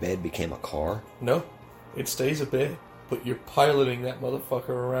 Where your bed became a car? No, it stays a bed, but you're piloting that motherfucker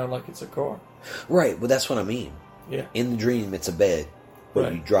around like it's a car. Right, well that's what I mean. Yeah. In the dream, it's a bed, but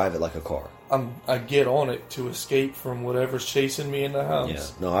Right. you drive it like a car. I get on it to escape from whatever's chasing me in the house. Yeah,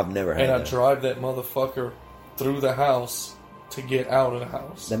 no, I've never had And that. I drive that motherfucker through the house to get out of the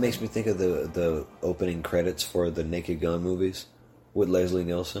house. That makes me think of the opening credits for the Naked Gun movies with Leslie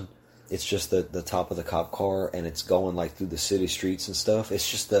Nielsen. It's just the top of the cop car, and it's going like through the city streets and stuff.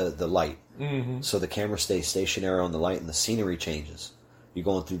 It's just the light. Mm-hmm. So the camera stays stationary on the light, and the scenery changes. You're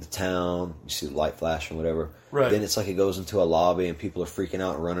going through the town, you see the light flashing, whatever. Right. Then it's like it goes into a lobby, and people are freaking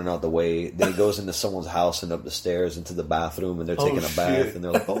out and running out the way. Then it goes into someone's house and up the stairs into the bathroom, and they're taking a bath, shit. and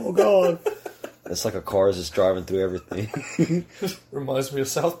they're like, "Oh God!" It's like a car's just driving through everything. Reminds me of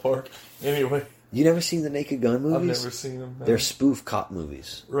South Park. Anyway. You never seen the Naked Gun movies? I've never seen them. No. They're spoof cop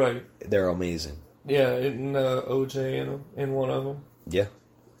movies. Right. They're amazing. Yeah, isn't OJ in one of them? Yeah.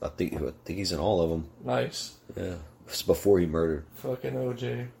 I think he's in all of them. Nice. Yeah. It's before he murdered. Fucking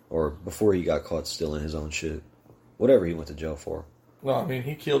OJ. Or before he got caught stealing his own shit. Whatever he went to jail for. No, I mean,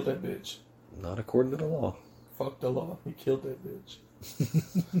 he killed that bitch. Not according to the law. Fuck the law. He killed that bitch.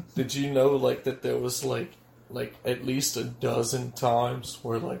 Did you know, like, that there was, like at least a dozen times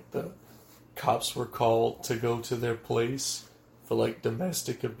where, like, the cops were called to go to their place for, like,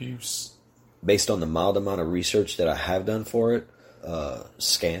 domestic abuse? Based on the mild amount of research that I have done for it,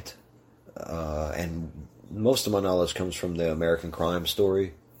 scant. And most of my knowledge comes from the American Crime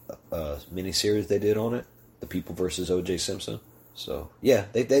Story miniseries they did on it. The People versus O.J. Simpson. So, yeah,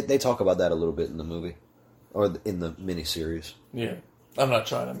 they talk about that a little bit in the movie. Or in the miniseries. Yeah. I'm not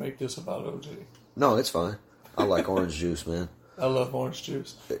trying to make this about O.J. No, it's fine. I like orange juice, man. I love orange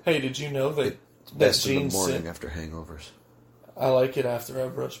juice. Hey, did you know that It's best in Gene the morning after hangovers. I like it after I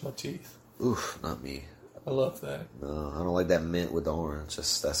brush my teeth. Oof, not me. I love that. No, I don't like that mint with the orange.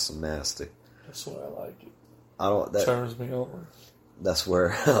 That's nasty. That's why I like it. I don't. That Turns me on. That's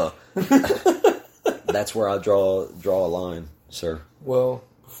where. That's where I draw a line, sir. Well,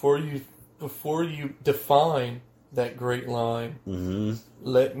 before you define that great line,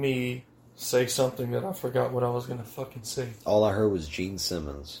 let me say something that I forgot what I was going to fucking say. All I heard was Gene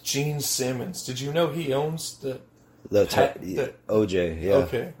Simmons. Gene Simmons. Did you know he owns the OJ? Yeah.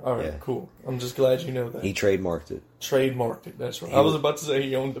 Okay. All right. Yeah. Cool. I'm just glad you know that. He trademarked it. Trademarked it. That's right. I was about to say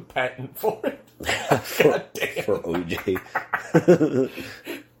he owned the patent for it. for OJ.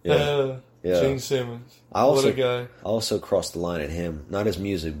 Yeah. Yeah. Gene Simmons. What a guy. I also crossed the line at him. Not his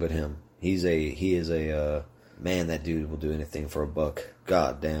music, but him. He is a man. That dude will do anything for a buck.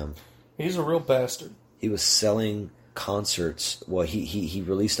 God damn. He's a real bastard. He was selling concerts. Well, he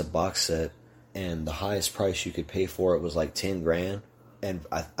released a box set, and the highest price you could pay for it was like $10,000, and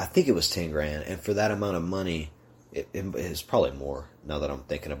I think it was $10,000. And for that amount of money, it's probably more. Now that I'm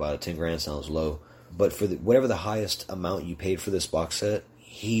thinking about it, $10,000 sounds low, but for whatever the highest amount you paid for this box set,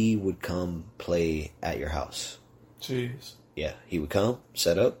 he would come play at your house. Jeez. Yeah, he would come,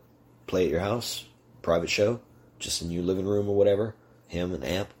 set up, play at your house, private show, just in your living room or whatever. Him, an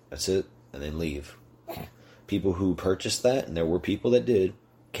amp, that's it, and then leave. People who purchased that, and there were people that did,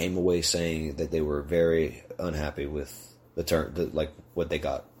 came away saying that they were very unhappy with like what they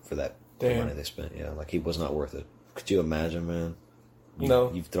got for that money they spent. Yeah, like he was not worth it. Could you imagine, man?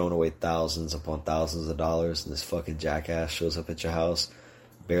 No. You've thrown away thousands upon thousands of dollars, and this fucking jackass shows up at your house,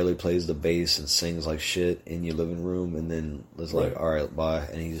 barely plays the bass and sings like shit in your living room, and then is like, all right, bye,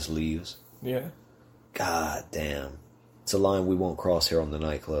 and he just leaves. Yeah. God damn. It's a line we won't cross here on the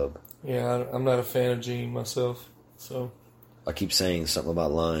nightclub. Yeah, I'm not a fan of Gene myself, so... I keep saying something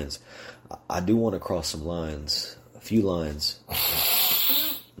about lines. I do want to cross some lines. A few lines.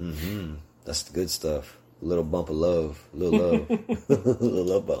 That's the good stuff. A little bump of love. A little love. A little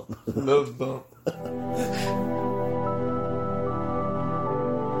love bump. Love bump.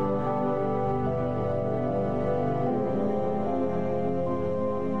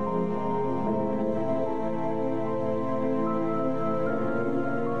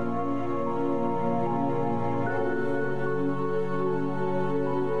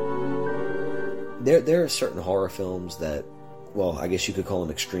 There are certain horror films that, well, I guess you could call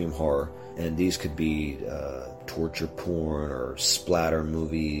them extreme horror, and these could be torture porn or splatter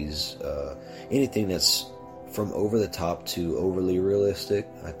movies, anything that's from over the top to overly realistic.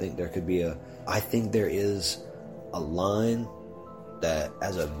 I think there is a line that,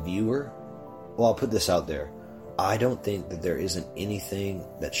 as a viewer, well, I'll put this out there. I don't think that there isn't anything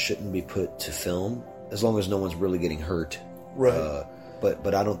that shouldn't be put to film, as long as no one's really getting hurt. Right.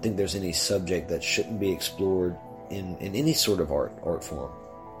 But I don't think there's any subject that shouldn't be explored in any sort of art form.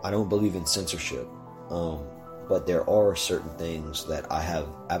 I don't believe in censorship. But there are certain things that I have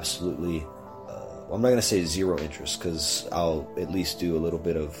absolutely, I'm not going to say zero interest, because I'll at least do a little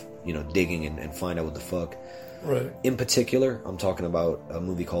bit of, digging and find out what the fuck. Right. In particular, I'm talking about a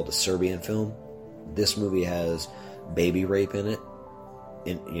movie called The Serbian Film. This movie has baby rape in it.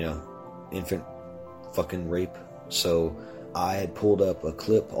 Infant fucking rape. So I had pulled up a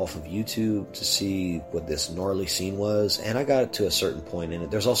clip off of YouTube to see what this gnarly scene was, and I got to a certain point in it.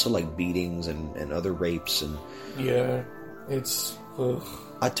 There's also like beatings and other rapes, and yeah, it's. Ugh.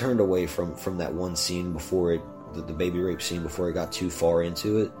 I turned away from that one scene before the baby rape scene, before it got too far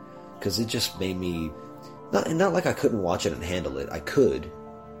into it, because it just made me not like I couldn't watch it and handle it. I could,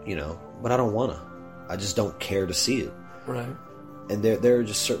 but I don't wanna. I just don't care to see it. Right. And there are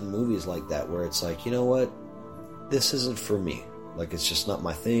just certain movies like that where it's like, you know what? This isn't for me. Like, it's just not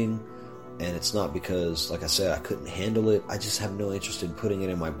my thing, and it's not because, like I said, I couldn't handle it. I just have no interest in putting it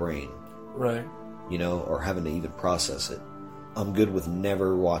in my brain. Right. Or having to even process it. I'm good with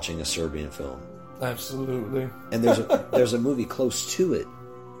never watching a Serbian film. Absolutely. And there's a movie close to it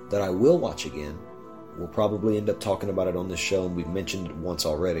that I will watch again. We'll probably end up talking about it on this show, and we've mentioned it once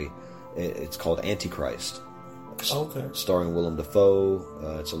already. It's called Antichrist. Okay. Starring Willem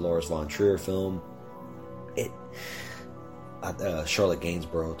Dafoe. It's a Lars von Trier film. Charlotte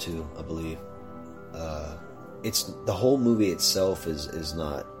Gainsborough too, I believe. It's the whole movie itself is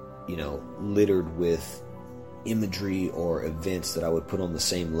not, littered with imagery or events that I would put on the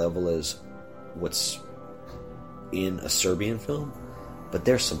same level as what's in a Serbian film. But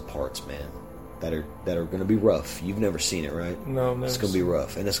there's some parts, man. that are going to be rough. You've never seen it, right? No, never. It's going to be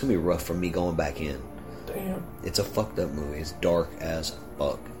rough, and it's going to be rough for me going back in. Damn. It's a fucked up movie. It's dark as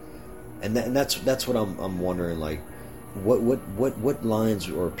fuck, and that's what I'm wondering. Like, what lines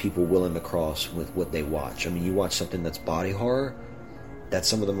are people willing to cross with what they watch? I mean, you watch something that's body horror. That's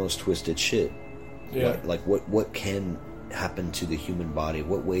some of the most twisted shit. Yeah. Like what can happen to the human body?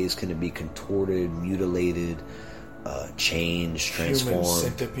 What ways can it be contorted, mutilated, changed, transformed?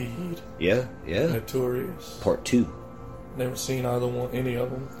 Human Centipede. Yeah. Notorious. Part 2. Never seen any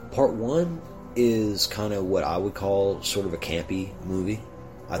of them. Part 1 is kind of what I would call sort of a campy movie.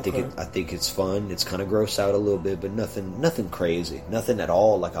 I think it's fun. It's kind of gross out a little bit, but nothing crazy, nothing at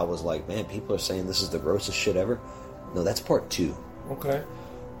all. Like I was like, man, people are saying this is the grossest shit ever. No, that's Part 2. Okay.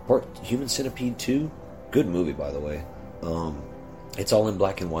 Human Centipede 2, good movie by the way. It's all in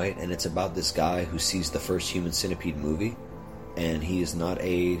black and white, and it's about this guy who sees the first Human Centipede movie, and he is not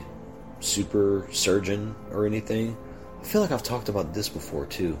a super surgeon or anything. I feel like I've talked about this before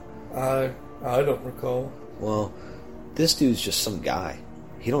too. I don't recall. Well, this dude's just some guy.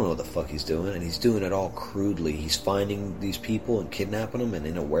 He don't know what the fuck he's doing, and he's doing it all crudely. He's finding these people and kidnapping them, and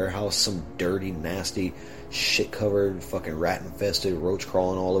in a warehouse, some dirty, nasty, shit-covered, fucking rat-infested, roach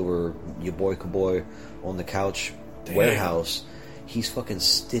crawling all over your boy Kaboy on the couch. Damn. Warehouse. He's fucking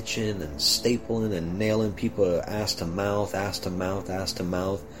stitching and stapling and nailing people ass to mouth, and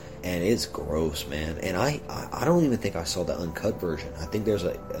it's gross, man. And I don't even think I saw the uncut version. I think there's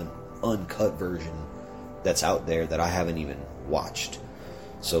an uncut version that's out there that I haven't even watched.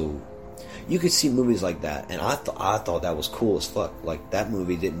 So you could see movies like that, and I thought that was cool as fuck. Like, that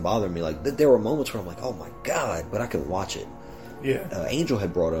movie didn't bother me. Like, there were moments where I'm like, oh my god, but I could watch it. Yeah. Angel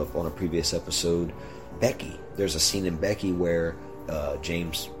had brought up on a previous episode Becky. There's a scene in Becky where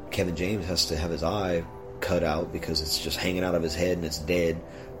Kevin James has to have his eye cut out because it's just hanging out of his head and it's dead.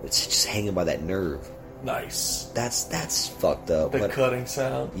 It's just hanging by that nerve. Nice. That's fucked up. The cutting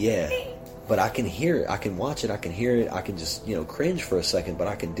sound. Yeah. But I can hear it. I can watch it. I can hear it. I can just, cringe for a second, but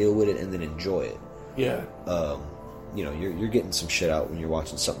I can deal with it and then enjoy it. Yeah. You're getting some shit out when you're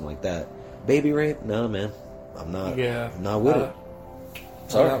watching something like that. Baby rape? No, man. I'm not. Yeah. I'm not with it.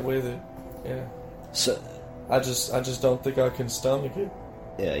 Sorry. I'm not with it. Yeah. So I just don't think I can stomach it.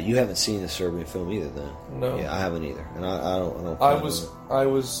 Yeah, you haven't seen the Serbian film either, then. No. Yeah, I haven't either, and I don't. I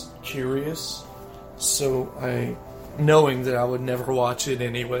was curious, so knowing that I would never watch it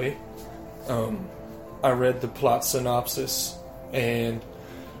anyway. I read the plot synopsis and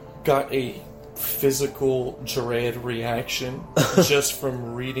got a physical dread reaction just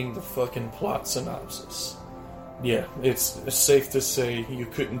from reading the fucking plot synopsis. Yeah, it's safe to say you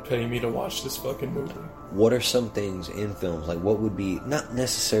couldn't pay me to watch this fucking movie. What are some things in films, like what would be, not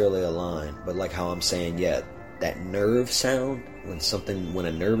necessarily a line, but like how I'm saying, yeah, that nerve sound, when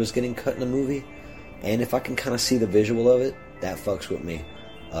a nerve is getting cut in a movie, and if I can kind of see the visual of it, that fucks with me.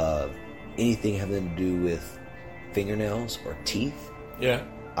 Anything having to do with fingernails or teeth, yeah,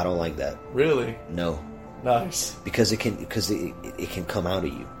 I don't like that. Really? No. Nice. Because it can come out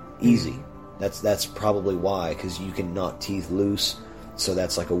of you easy. That's probably why, because you can knock teeth loose. So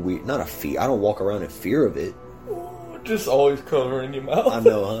that's like a weird, not a fear. I don't walk around in fear of it. Just always covering your mouth. I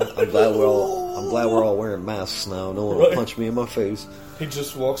know, huh? I'm glad we're all wearing masks now. No one will punch me in my face. He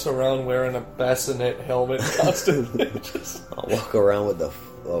just walks around wearing a bassinet helmet constantly. I'll walk around with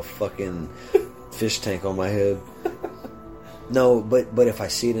a fucking fish tank on my head. No, but if I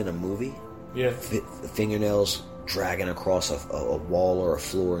see it in a movie, yeah, fingernails dragging across a wall or a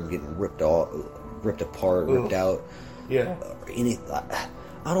floor and getting ripped apart, ripped out. Yeah.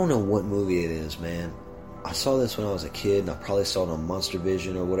 I don't know what movie it is, man. I saw this when I was a kid, and I probably saw it on Monster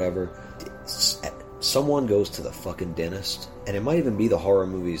Vision or whatever. Someone goes to the fucking dentist, and it might even be the horror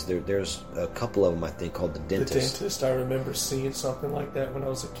movies. There's a couple of them, I think, called The Dentist. The Dentist, I remember seeing something like that when I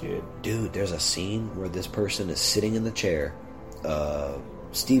was a kid. Dude, there's a scene where this person is sitting in the chair.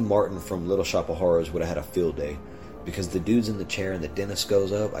 Steve Martin from Little Shop of Horrors would have had a field day, because the dude's in the chair and the dentist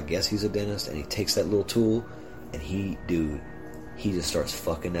goes up. I guess he's a dentist, and he takes that little tool, and he just starts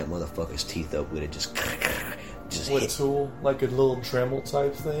fucking that motherfucker's teeth up with it. Just what tool? Like a little Dremel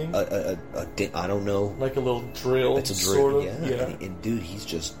type thing? I don't know. Like a little drill? It's a drill, sort of? Yeah. And dude, he's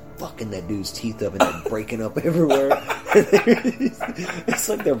just fucking that dude's teeth up, and they're breaking up everywhere. It's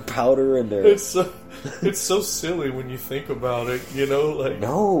like they're powder, and they're... It's so silly when you think about it, like...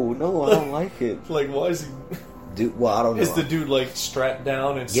 No, I don't like it. Like, why is he... Dude, well, I don't know. Is the dude like strapped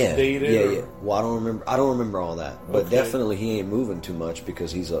down and sedated? Yeah. Well, I don't remember all that, but definitely he ain't moving too much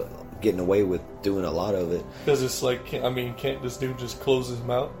because he's getting away with doing a lot of it. Because it's like, can't this dude just close his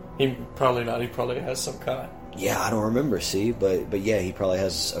mouth? He probably not. He probably has some kind of Yeah, I don't remember. See, but yeah, he probably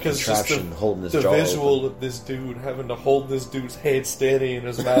has a contraption holding his jaw. The visual of this dude having to hold this dude's head steady and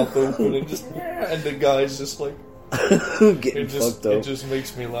his mouth open and just and the guy's just like getting fucked up. It just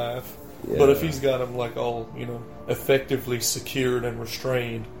makes me laugh. Yeah. But if he's got him like all effectively secured and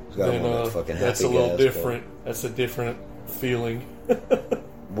restrained, then that's a little different. That's a different feeling.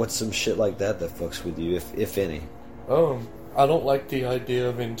 What's some shit like that fucks with you, if any? I don't like the idea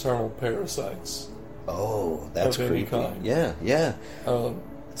of internal parasites. Oh, that's creepy. Kind. Yeah.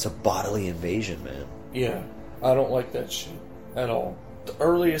 It's a bodily invasion, man. Yeah, I don't like that shit at all. The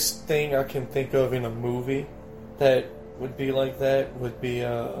earliest thing I can think of in a movie that would be like that would be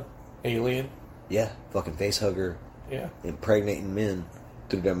Alien. Yeah, fucking facehugger. Yeah. Impregnating men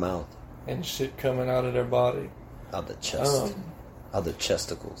through their mouth. And shit coming out of their body. Out the chest. Out the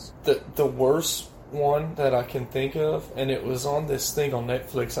chesticles. The worst one that I can think of, and it was on this thing on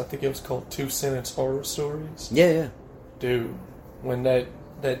Netflix, I think it was called 2 Sentence Horror Stories. Yeah. Dude, when that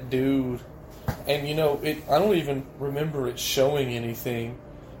dude, and I don't even remember it showing anything,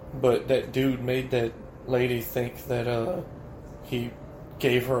 but that dude made that lady think that he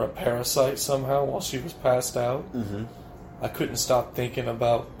gave her a parasite somehow while she was passed out. Mm-hmm. I couldn't stop thinking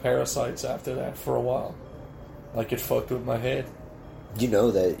about parasites after that for a while. Like, it fucked with my head. You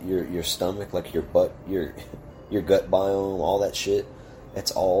know that your stomach, like your butt, your gut biome, all that shit,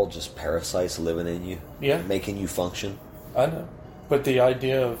 it's all just parasites living in you. Yeah. Making you function. I know. But the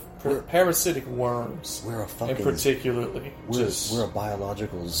idea of parasitic worms, we're a fucking, and particularly, we're a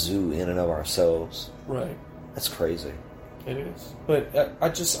biological zoo in and of ourselves. Right. That's crazy. It is. But I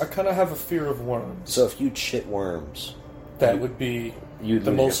kind of have a fear of worms. So if you'd shit worms, that would be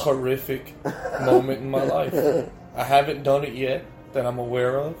the most horrific moment in my life. I haven't done it yet that I'm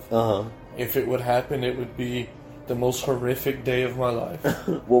aware of. Uh-huh. If it would happen, it would be the most horrific day of my life.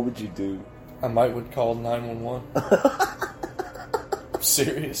 What would you do? I would call 911. I'm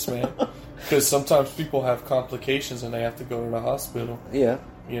serious, man. Because sometimes people have complications and they have to go to the hospital. Yeah.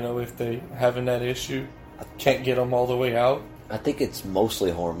 If they having that issue, can't get them all the way out. I think it's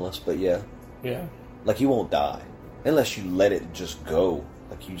mostly harmless, but yeah. Yeah. Like, you won't die. Unless you let it just go.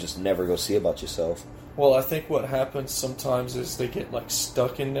 Like, you just never go see about yourself. Well, I think what happens sometimes is they get, like,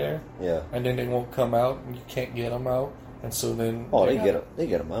 stuck in there. Yeah. And then they won't come out, and you can't get them out. And so then... Oh, they get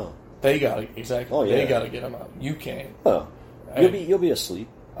them out. They gotta, exactly. Oh, yeah. They gotta get them out. You can't. Oh. You'll be asleep.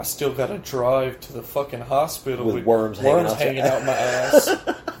 I still gotta drive to the fucking hospital with worms hanging out my ass.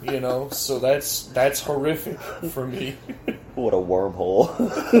 So that's horrific for me. What a wormhole.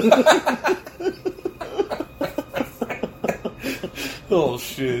 Oh,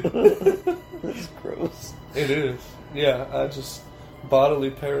 shit. That's gross. It is. Yeah,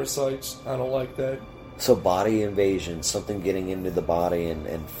 bodily parasites, I don't like that. So body invasion, something getting into the body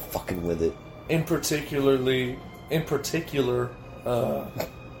and fucking with it. In particular,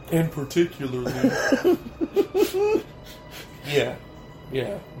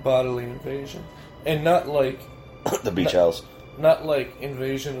 yeah, bodily invasion. And not like... the beach house. Not like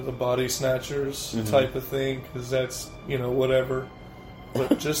Invasion of the Body Snatchers type of thing, because that's, whatever.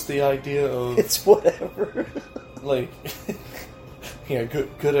 But just the idea of... It's whatever. Like... Yeah,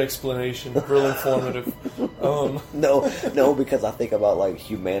 good explanation. Real informative. No, because I think about, like,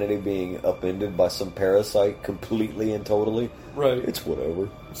 humanity being upended by some parasite completely and totally. Right. It's whatever.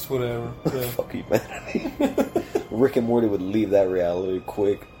 Yeah. Fuck humanity. Rick and Morty would leave that reality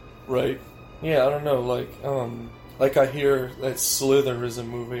quick. Right. Yeah, I don't know. Like I hear that Slither is a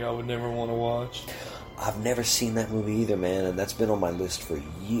movie I would never want to watch. I've never seen that movie either, man, and that's been on my list for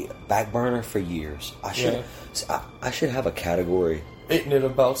Backburner for years. I should have a category. Isn't it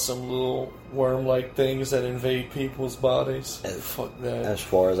about some little worm-like things that invade people's bodies? Fuck that. As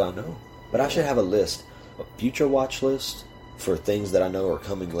far as I know. But I should have a list, a future watch list for things that I know are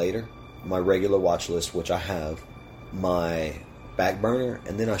coming later. My regular watch list, which I have, my Backburner,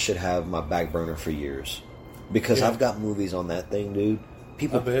 and then I should have my Backburner for years. Because I've got movies on that thing, dude.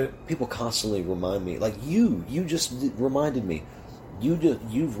 People constantly remind me, like you just reminded me.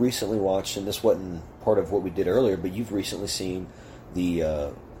 You've recently watched, and this wasn't part of what we did earlier, but you've recently seen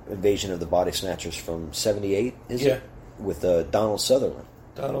the Invasion of the Body Snatchers from '78, is it? With Donald Sutherland.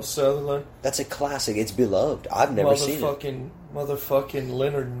 Donald Sutherland. That's a classic. It's beloved. I've never seen it. Motherfucking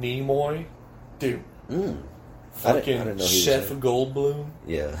Leonard Nimoy, dude. Fucking I didn't know Chef Goldblum.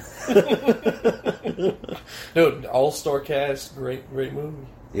 Yeah. Dude, all-star cast, great movie.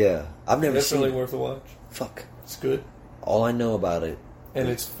 Yeah, I've never seen it. Definitely worth a watch. Fuck. It's good. All I know about it. And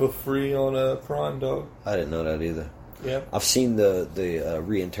it's for free on Prime, dog. I didn't know that either. Yeah. I've seen the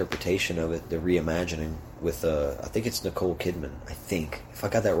reinterpretation of it, the reimagining with I think it's Nicole Kidman. I think, if I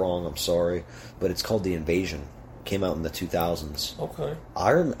got that wrong, I'm sorry, but it's called The Invasion. Came out in the 2000s. Okay.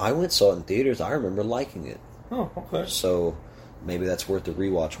 I went saw it in theaters. I remember liking it. Oh, okay. So maybe that's worth the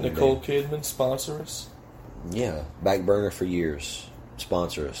rewatch one Nicole day. Kidman, sponsor us. Yeah, Backburner for years.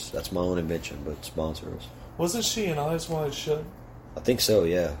 Sponsor us. That's my own invention, but sponsor us. Wasn't she in Eyes Wide Shut? I think so.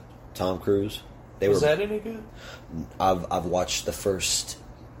 Yeah, Tom Cruise. Was that any good? I've watched the first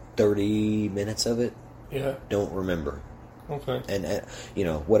 30 minutes of it. Yeah. Don't remember. Okay. And you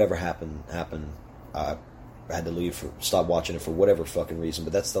know, whatever happened. I had to stop watching it for whatever fucking reason.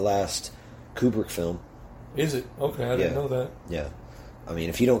 But that's the last Kubrick film. Is it? Okay, I didn't know that. Yeah. I mean,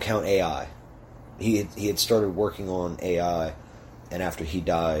 if you don't count AI, he had started working on AI, and after he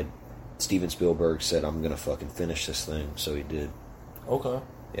died, Steven Spielberg said, "I'm gonna fucking finish this thing," so he did. Okay.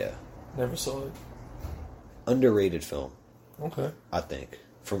 Yeah. Never saw it. Underrated film. Okay. I think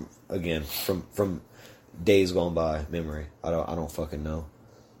from days gone by, memory. I don't fucking know.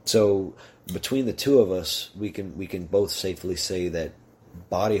 So between the two of us, we can both safely say that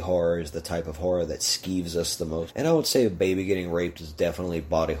body horror is the type of horror that skeeves us the most. And I would say a baby getting raped is definitely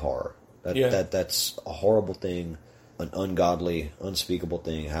body horror. That's a horrible thing, an ungodly, unspeakable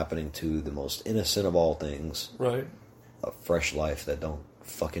thing happening to the most innocent of all things. Right. A fresh life that don't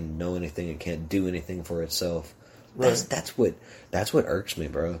fucking know anything and can't do anything for itself. Right. That's what irks me,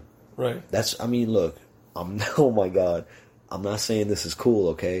 bro. Right. Look, oh my God. I'm not saying this is cool,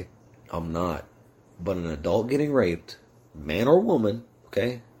 okay? I'm not. But an adult getting raped, man or woman,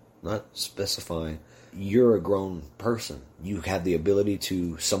 okay? Not specifying. You're a grown person. You have the ability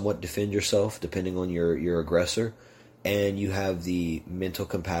to somewhat defend yourself, depending on your aggressor. And you have the mental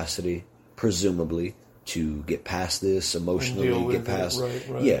capacity, presumably, to get past this emotionally, get past...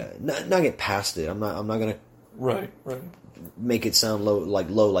 Right. Yeah, not get past it. I'm not going to... Right. Make it sound low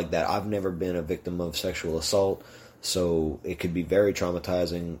like that. I've never been a victim of sexual assault, so it could be very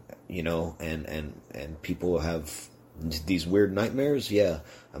traumatizing, you know, and people have these weird nightmares. Yeah,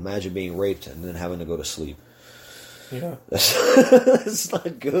 imagine being raped and then having to go to sleep. Yeah, it's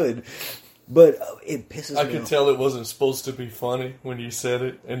not good, but it pisses me off. I could tell it wasn't supposed to be funny when you said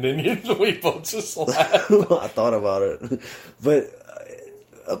it, and then we both just laughed. I thought about it, but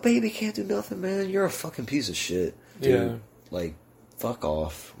a baby can't do nothing, man. You're a fucking piece of shit, dude. Yeah. Like, fuck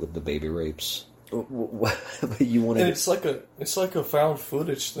off with the baby rapes. You want to? And it's like a found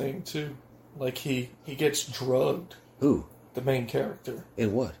footage thing too. Like he gets drugged. Who? The main character.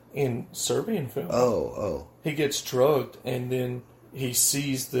 In what? In Serbian film. Oh. He gets drugged, and then he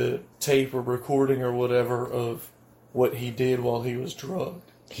sees the tape or recording or whatever of what he did while he was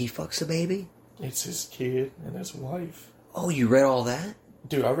drugged. He fucks a baby? It's his kid and his wife. Oh, you read all that?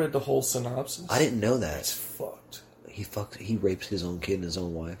 Dude, I read the whole synopsis. I didn't know that. It's fucked. He rapes his own kid and his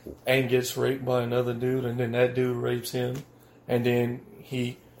own wife. And gets raped by another dude, and then that dude rapes him. And then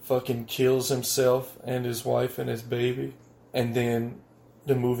he fucking kills himself and his wife and his baby. And then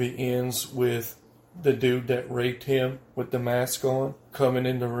the movie ends with the dude that raped him with the mask on coming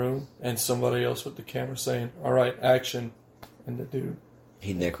in the room, and somebody else with the camera saying, "All right, action." And the dude.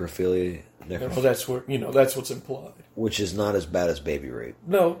 He necrophilia. Well, that's what, that's what's implied. Which is not as bad as baby rape.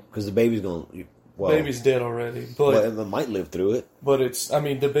 No. Because the baby's going... baby's dead already, but... Well, it might live through it. But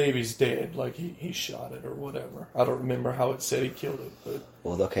the baby's dead. Like, he shot it or whatever. I don't remember how it said he killed it, but...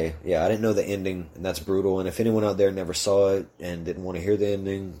 Well, okay. Yeah, I didn't know the ending, and that's brutal. And if anyone out there never saw it and didn't want to hear the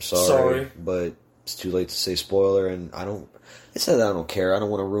ending, sorry. But it's too late to say spoiler, and it's not that I don't care. I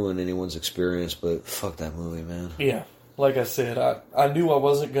don't want to ruin anyone's experience, but fuck that movie, man. Yeah. Like I said, I knew I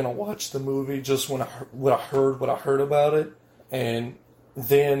wasn't going to watch the movie just when I heard about it. And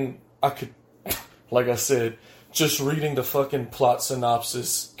then I could, like I said, just reading the fucking plot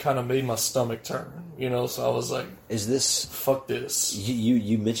synopsis kind of made my stomach turn, so I was like, is this... Fuck this.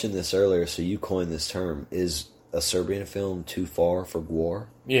 You mentioned this earlier, so you coined this term. Is a Serbian film too far for Gwar?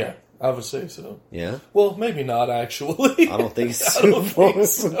 Yeah, I would say so. Yeah? Well, maybe not, actually. I don't think it's too far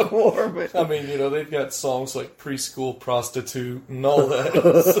for Gwar, but... I mean, they've got songs like Preschool Prostitute and all that,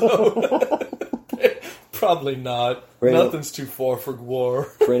 so... Probably not. Nothing's too far for Gwar.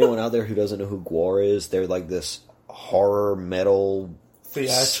 For anyone out there who doesn't know who Gwar is, they're like this horror, metal,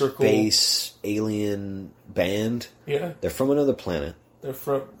 theatrical, space, alien band. Yeah. They're from another planet. They're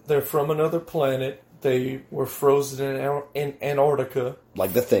from another planet. They were frozen in Antarctica.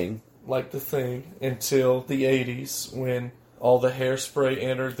 Like the Thing. Until the 80s, when all the hairspray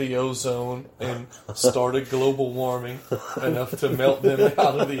entered the ozone and started global warming enough to melt them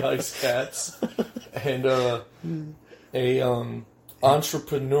out of the ice caps. And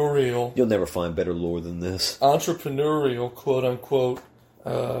entrepreneurial... You'll never find better lore than this. Entrepreneurial, quote-unquote,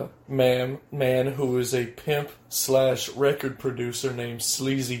 man who is a pimp / record producer named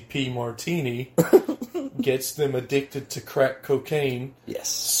Sleazy P. Martini gets them addicted to crack cocaine. Yes.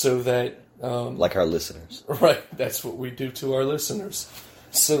 So that... like our listeners. Right, that's what we do to our listeners.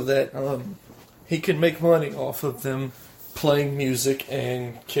 So that he can make money off of them playing music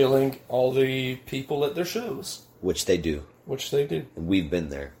and killing all the people at their shows. Which they do. Which they do. And we've been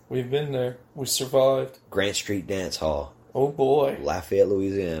there. We've been there. We survived. Grant Street Dance Hall. Oh boy. Lafayette,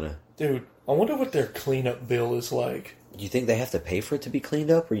 Louisiana. Dude, I wonder what their cleanup bill is like. You think they have to pay for it to be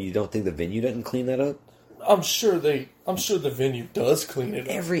cleaned up, or you don't think the venue doesn't clean that up? I'm sure the venue does clean it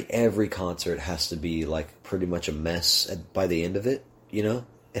up. Every concert has to be like pretty much a mess by the end of it, you know?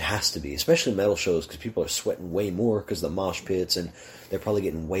 It has to be, especially metal shows, because people are sweating way more because of the mosh pits, and they're probably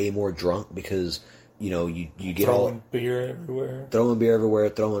getting way more drunk because, you know, you get throwing beer everywhere. Throwing beer everywhere,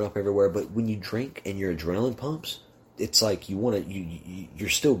 throwing up everywhere. But when you drink and your adrenaline pumps, it's like you're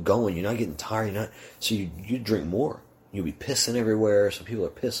still going. You're not getting tired. So you drink more. You'll be pissing everywhere, so people are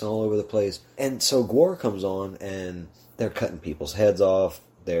pissing all over the place. And so Gwar comes on, and they're cutting people's heads off.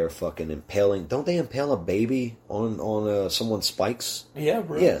 They're fucking impaling. Don't they impale a baby on someone's spikes? Yeah,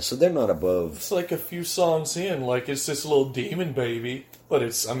 bro. Yeah, so they're not above. It's like a few songs in, like it's this little demon baby, but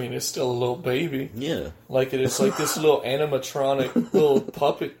it's still a little baby. Yeah. Like it's like this little animatronic little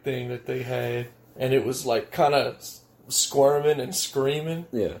puppet thing that they had, and it was like kind of squirming and screaming.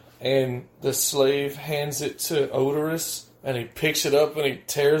 Yeah. And the slave hands it to Odorous, and he picks it up and he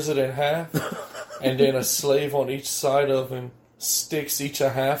tears it in half, and then a slave on each side of him sticks each a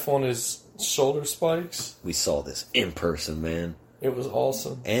half on his shoulder spikes. We saw this in person, man. It was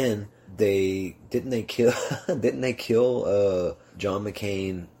awesome. And didn't they kill John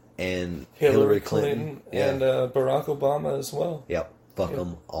McCain and Hillary Clinton and Barack Obama as well. Yep. Fuck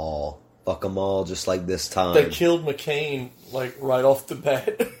them all. Fuck them all just like this time. They killed McCain like right off the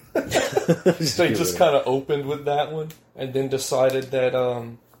bat. They just kind of opened with that one and then decided that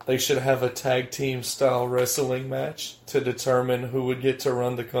they should have a tag team style wrestling match to determine who would get to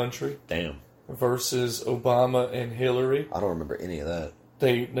run the country. Damn. Versus Obama and Hillary. I don't remember any of that.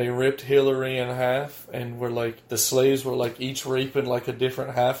 They ripped Hillary in half, and were like the slaves were like each raping like a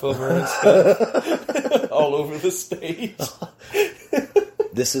different half of her and stuff all over the stage.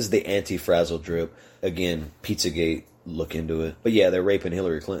 This is the anti-frazzle drip. Again, Pizzagate, look into it. But yeah, they're raping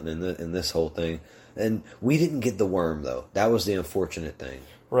Hillary Clinton in this whole thing. And we didn't get the worm, though. That was the unfortunate thing.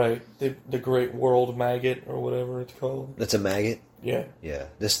 Right. The Great World Maggot, or whatever it's called. That's a maggot? Yeah. Yeah.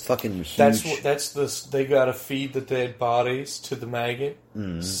 This fucking huge... They gotta feed the dead bodies to the maggot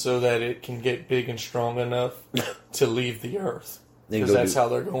so that it can get big and strong enough to leave the earth. Because that's how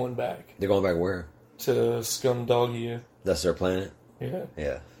they're going back. They're going back where? To Scumdogia. That's their planet? Yeah.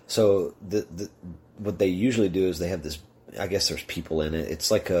 Yeah. So what they usually do is they have this... I guess there's people in it.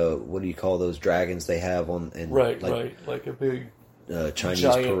 It's like what do you call those dragons they have on... Right. Like a big... Chinese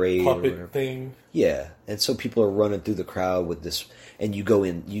giant parade puppet thing. Yeah, and so people are running through the crowd with this, and you go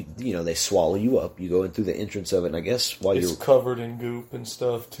in. You know they swallow you up. You go in through the entrance of it, and I guess while it's you're covered in goop and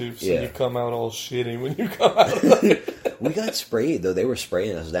stuff too, so yeah. You come out all shitty when you come out of it. We got sprayed though. They were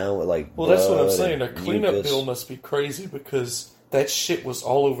spraying us down with like. Well, that's what I'm saying. The cleanup bill must be crazy because that shit was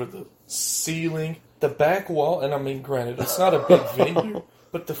all over the ceiling, the back wall, and I mean, granted, it's not a big venue,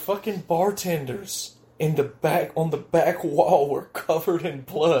 but the fucking bartenders. On the back wall were covered in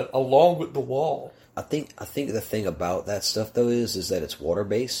blood, along with the wall. I think the thing about that stuff though is that it's water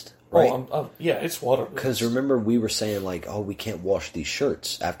based, right? Yeah, it's water based. Because remember we were saying like, oh, we can't wash these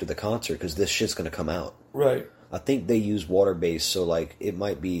shirts after the concert because this shit's gonna come out. Right. I think they use water based, so like it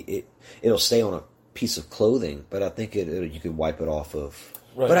might be it'll stay on a piece of clothing, but I think you could wipe it off of.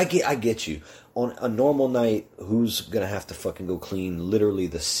 Right. But I get you. On a normal night, who's gonna have to fucking go clean literally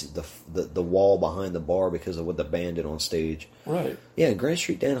the wall behind the bar because of what the band did on stage? Right. Yeah, Grand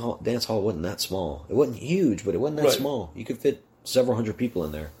Street Dance Hall wasn't that small. It wasn't huge, but it wasn't that small. You could fit several hundred people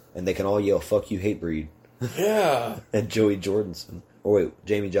in there, and they can all yell "Fuck you, Hatebreed." Yeah. And Joey Jordison. Or wait,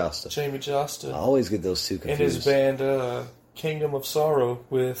 Jamie Josta. Jamie Josta. I always get those two confused. In his band, Kingdom of Sorrow,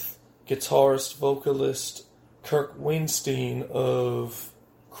 with guitarist, vocalist Kirk Windstein of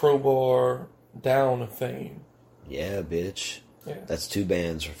Crowbar Down fame. Yeah, bitch. Yeah. That's 2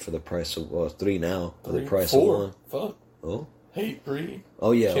 bands for the price of... Well, 3 now. For the price 4. of 1. Fuck. Oh? Hatebreed.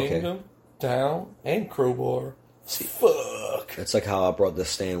 Oh, yeah, Kingdom, Down, and Crowbar. See, fuck. That's like how I brought the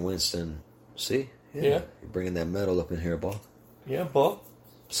Stan Winston. See? Yeah. You're bringing that metal up in here, Buck. Yeah, Buck.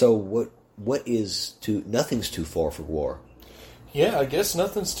 So what is too... Nothing's too far for Gwar. Yeah, I guess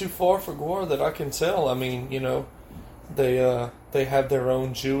nothing's too far for Gwar that I can tell. I mean, you know, they have their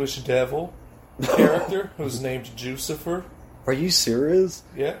own Jewish devil character who's named Jucifer. Are you serious?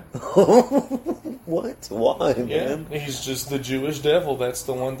 Yeah. What? Why, man? Yeah, he's just the Jewish devil. That's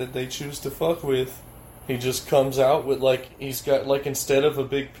the one that they choose to fuck with. He just comes out with, like, he's got, like, instead of a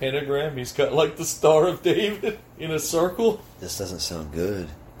big pentagram, he's got, like, the Star of David in a circle. This doesn't sound good.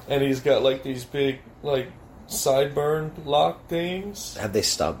 And he's got, like, these big, like, sideburn lock things. Have they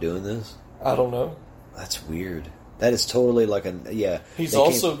stopped doing this? I don't know. That's weird. That is totally like a... Yeah. He's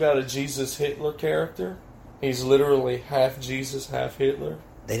also got a Jesus Hitler character. He's literally half Jesus, half Hitler.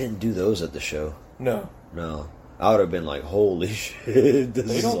 They didn't do those at the show. No. No. I would have been like, holy shit, this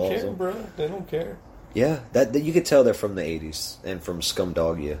They don't is care, awesome. bro. They don't care. Yeah, that you could tell they're from the 80s and from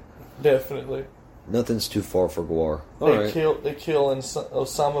Scumdogia. Definitely. Nothing's too far for Gwar. They kill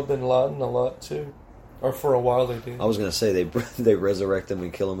Osama bin Laden a lot, too. Or for a while they did. I was going to say, they resurrect him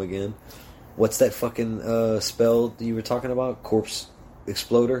and kill him again. What's that fucking spell that you were talking about? Corpse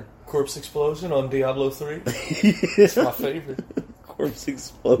Exploder? Corpse Explosion on Diablo 3. It's my favorite. Corpse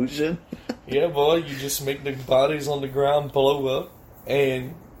Explosion? Yeah, boy, you just make the bodies on the ground blow up,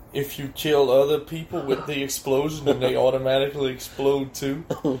 and if you kill other people with the explosion, then they automatically explode too.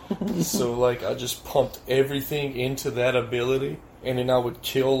 So, like, I just pumped everything into that ability, and then I would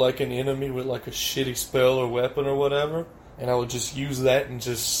kill, like, an enemy with, like, a shitty spell or weapon or whatever, and I would just use that and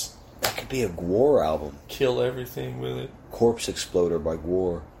just... That could be a Gwar album. Kill everything with it. Corpse Exploder by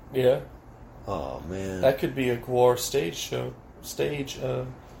Gwar. Yeah. Oh, man. That could be a Gwar stage show. Just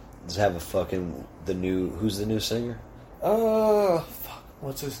have a fucking... Who's the new singer? Fuck.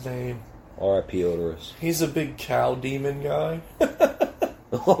 What's his name? R.I.P. Odorous. He's a big cow demon guy.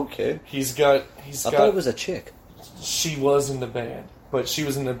 Okay. I thought it was a chick. She was in the band, but she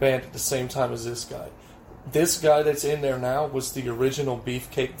was in the band at the same time as this guy. This guy that's in there now was the original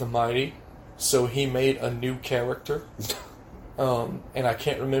Beefcake the Mighty, so he made a new character. And I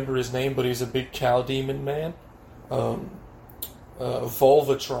can't remember his name, but he's a big cow demon man.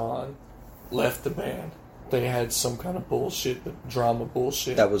 Volvatron left the band. They had some kind of drama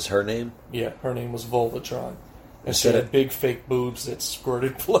bullshit. That was her name? Yeah, her name was Volvatron. And Instead she had big fake boobs that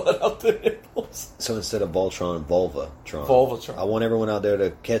squirted blood out the nipples. So instead of Voltron, Volvatron. Volvatron. I want everyone out there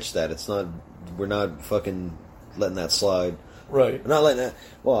to catch that. We're not fucking letting that slide. Right. We're not letting that...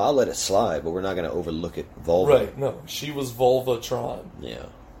 Well, I'll let it slide, but we're not going to overlook it. Volva. Right, no. She was Volvatron. Yeah.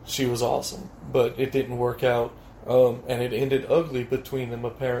 She was awesome. But it didn't work out. And it ended ugly between them,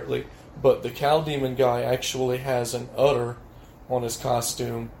 apparently. But the cow demon guy actually has an udder on his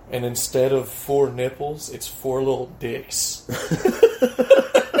costume, and instead of 4 nipples, it's 4 little dicks.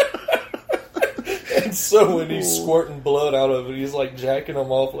 And so when he's squirting blood out of it, he's like jacking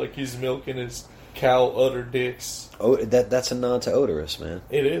them off like he's milking his cow udder dicks. Oh, that's a nod to Odorous, man.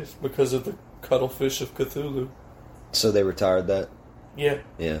 It is, because of the cuttlefish of Cthulhu. So they retired that? Yeah.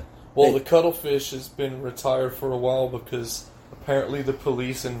 Yeah. Well, the cuttlefish has been retired for a while because apparently the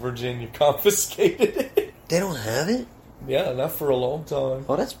police in Virginia confiscated it. They don't have it? Yeah, not for a long time.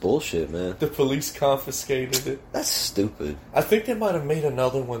 Oh, that's bullshit, man. The police confiscated it. That's stupid. I think they might have made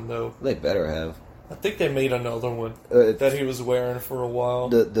another one, though. They better have. I think they made another one that he was wearing for a while.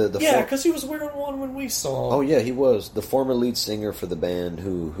 Because he was wearing one when we saw him. Oh, yeah, he was. The former lead singer for the band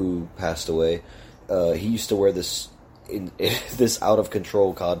who passed away, he used to wear this this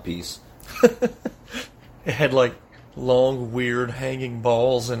out-of-control codpiece. It had, like, long, weird hanging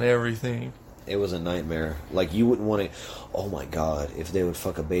balls and everything. It was a nightmare. Like, you wouldn't want to... Oh, my God. If they would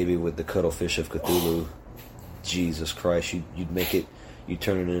fuck a baby with the cuttlefish of Cthulhu, Jesus Christ, you'd make it... You'd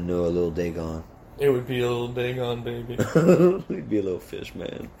turn it into a little Dagon. It would be a little Dagon baby. It'd be a little fish,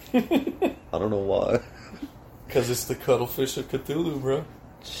 man. I don't know why. Because it's the cuttlefish of Cthulhu, bro.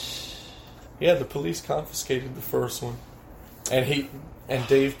 Yeah, the police confiscated the first one. And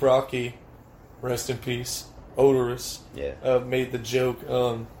Dave Brockie, rest in peace, Odorous, made the joke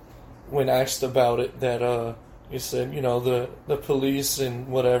when asked about it that he said, you know, the police and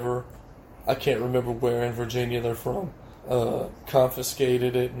whatever, I can't remember where in Virginia they're from,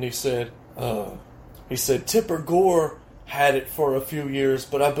 confiscated it, and he said Tipper Gore had it for a few years,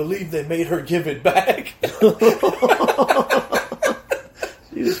 but I believe they made her give it back.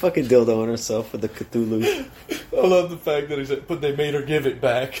 She was fucking dildoing herself with the Cthulhu. I love the fact that he said, but they made her give it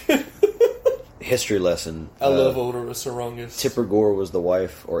back. History lesson. I love Odorous Orungus. Tipper Gore was the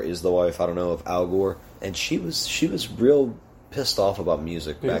wife, or is the wife, I don't know, of Al Gore, and she was real pissed off about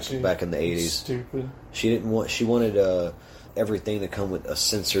music back in the 80s. Stupid. She wanted everything to come with a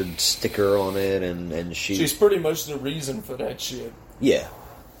censored sticker on it, and she's pretty much the reason for that shit. Yeah.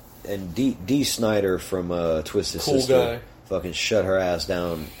 And Dee Snider from Twisted Cool Sister guy. fucking shut her ass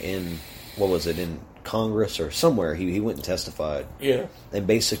down in, what was it, in Congress or somewhere. He went and testified. Yeah. And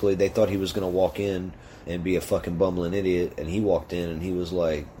basically, they thought he was going to walk in and be a fucking bumbling idiot, and he walked in and he was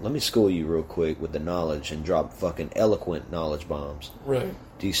like, let me school you real quick with the knowledge, and drop fucking eloquent knowledge bombs. Right.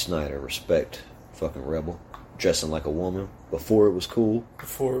 D. Snyder, respect, fucking rebel. Dressing like a woman before it was cool.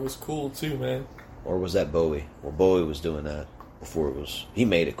 Before it was cool, too, man. Or was that Bowie? Well, Bowie was doing that before it was... He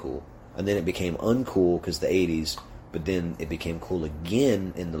made it cool. And then it became uncool because the 80s, but then it became cool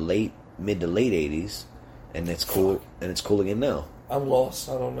again in the mid to late 80s, and it's cool, and it's cool again now. I'm lost.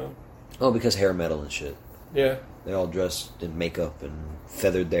 I don't know. Oh, because hair metal and shit. Yeah. They all dressed in makeup and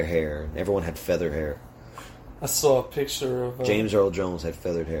feathered their hair, and everyone had feathered hair. I saw a picture of... James Earl Jones had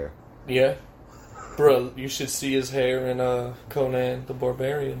feathered hair. Yeah. Bro, you should see his hair in Conan the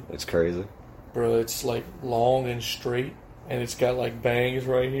Barbarian. It's crazy. Bro, it's like long and straight, and it's got like bangs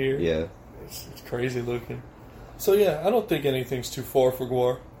right here. Yeah. It's crazy looking. So yeah, I don't think anything's too far for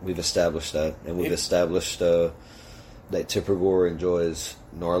Gwar. We've established that, and we've established that Tipper Gore enjoys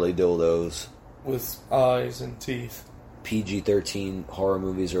gnarly dildos. With eyes and teeth. PG-13 horror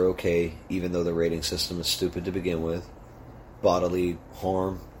movies are okay, even though the rating system is stupid to begin with. Bodily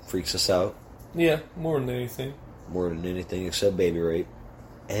harm freaks us out. Yeah, more than anything. More than anything except baby rape.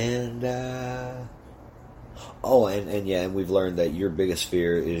 And, oh, and we've learned that your biggest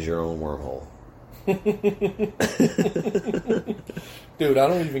fear is your own wormhole. Dude, I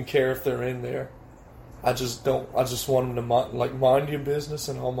don't even care if they're in there. I just want them to mind your business,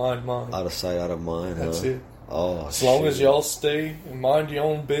 and I'll mind mine. Out of sight, out of mind. That's it. Oh, as long as y'all stay and mind your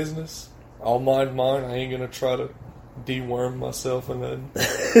own business, I'll mind mine. I ain't gonna try to deworm myself or nothing.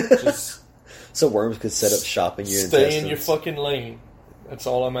 Just so worms could set up shop in your stay intestines. in your fucking lane. That's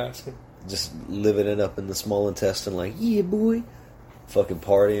all I'm asking. Just living it up in the small intestine, like, yeah, boy. Fucking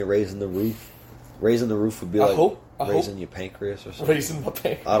partying, raising the roof. Raising the roof would be like raising your pancreas or something. Raising my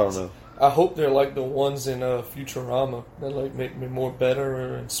pancreas. I don't know. I hope they're like the ones in Futurama that like make me more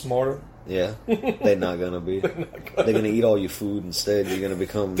better and smarter. Yeah, they're not gonna be. They're gonna eat all your food instead. You're gonna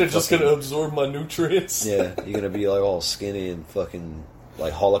become. They're just gonna absorb my nutrients. Yeah, you're gonna be like all skinny and fucking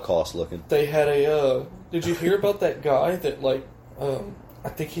like Holocaust looking. They had a. Did you hear about that guy that like? I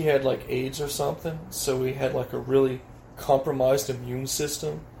think he had like AIDS or something. So he had like a really compromised immune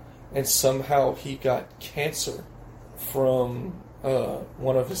system, and somehow he got cancer from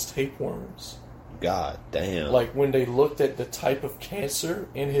one of his tapeworms. God damn! Like when they looked at the type of cancer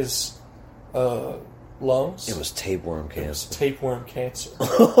in his lungs, it was tapeworm cancer. It was tapeworm cancer.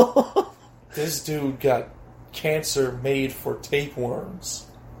 This dude got cancer made for tapeworms.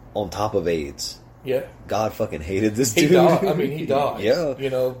 On top of AIDS. Yeah. God fucking hated this dude. He died. I mean, he died. Yeah. You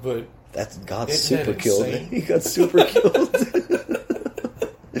know, but that's God super killed him. He got super killed.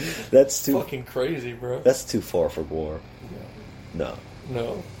 That's too fucking crazy, bro. That's too far for Gwar.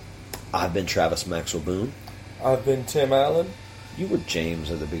 No. I've been Travis Maxwell Boone. I've been Tim Allen. You were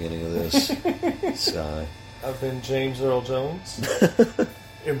James at the beginning of this. Sky. I've been James Earl Jones.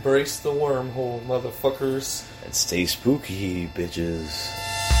 Embrace the wormhole, motherfuckers. And stay spooky, bitches.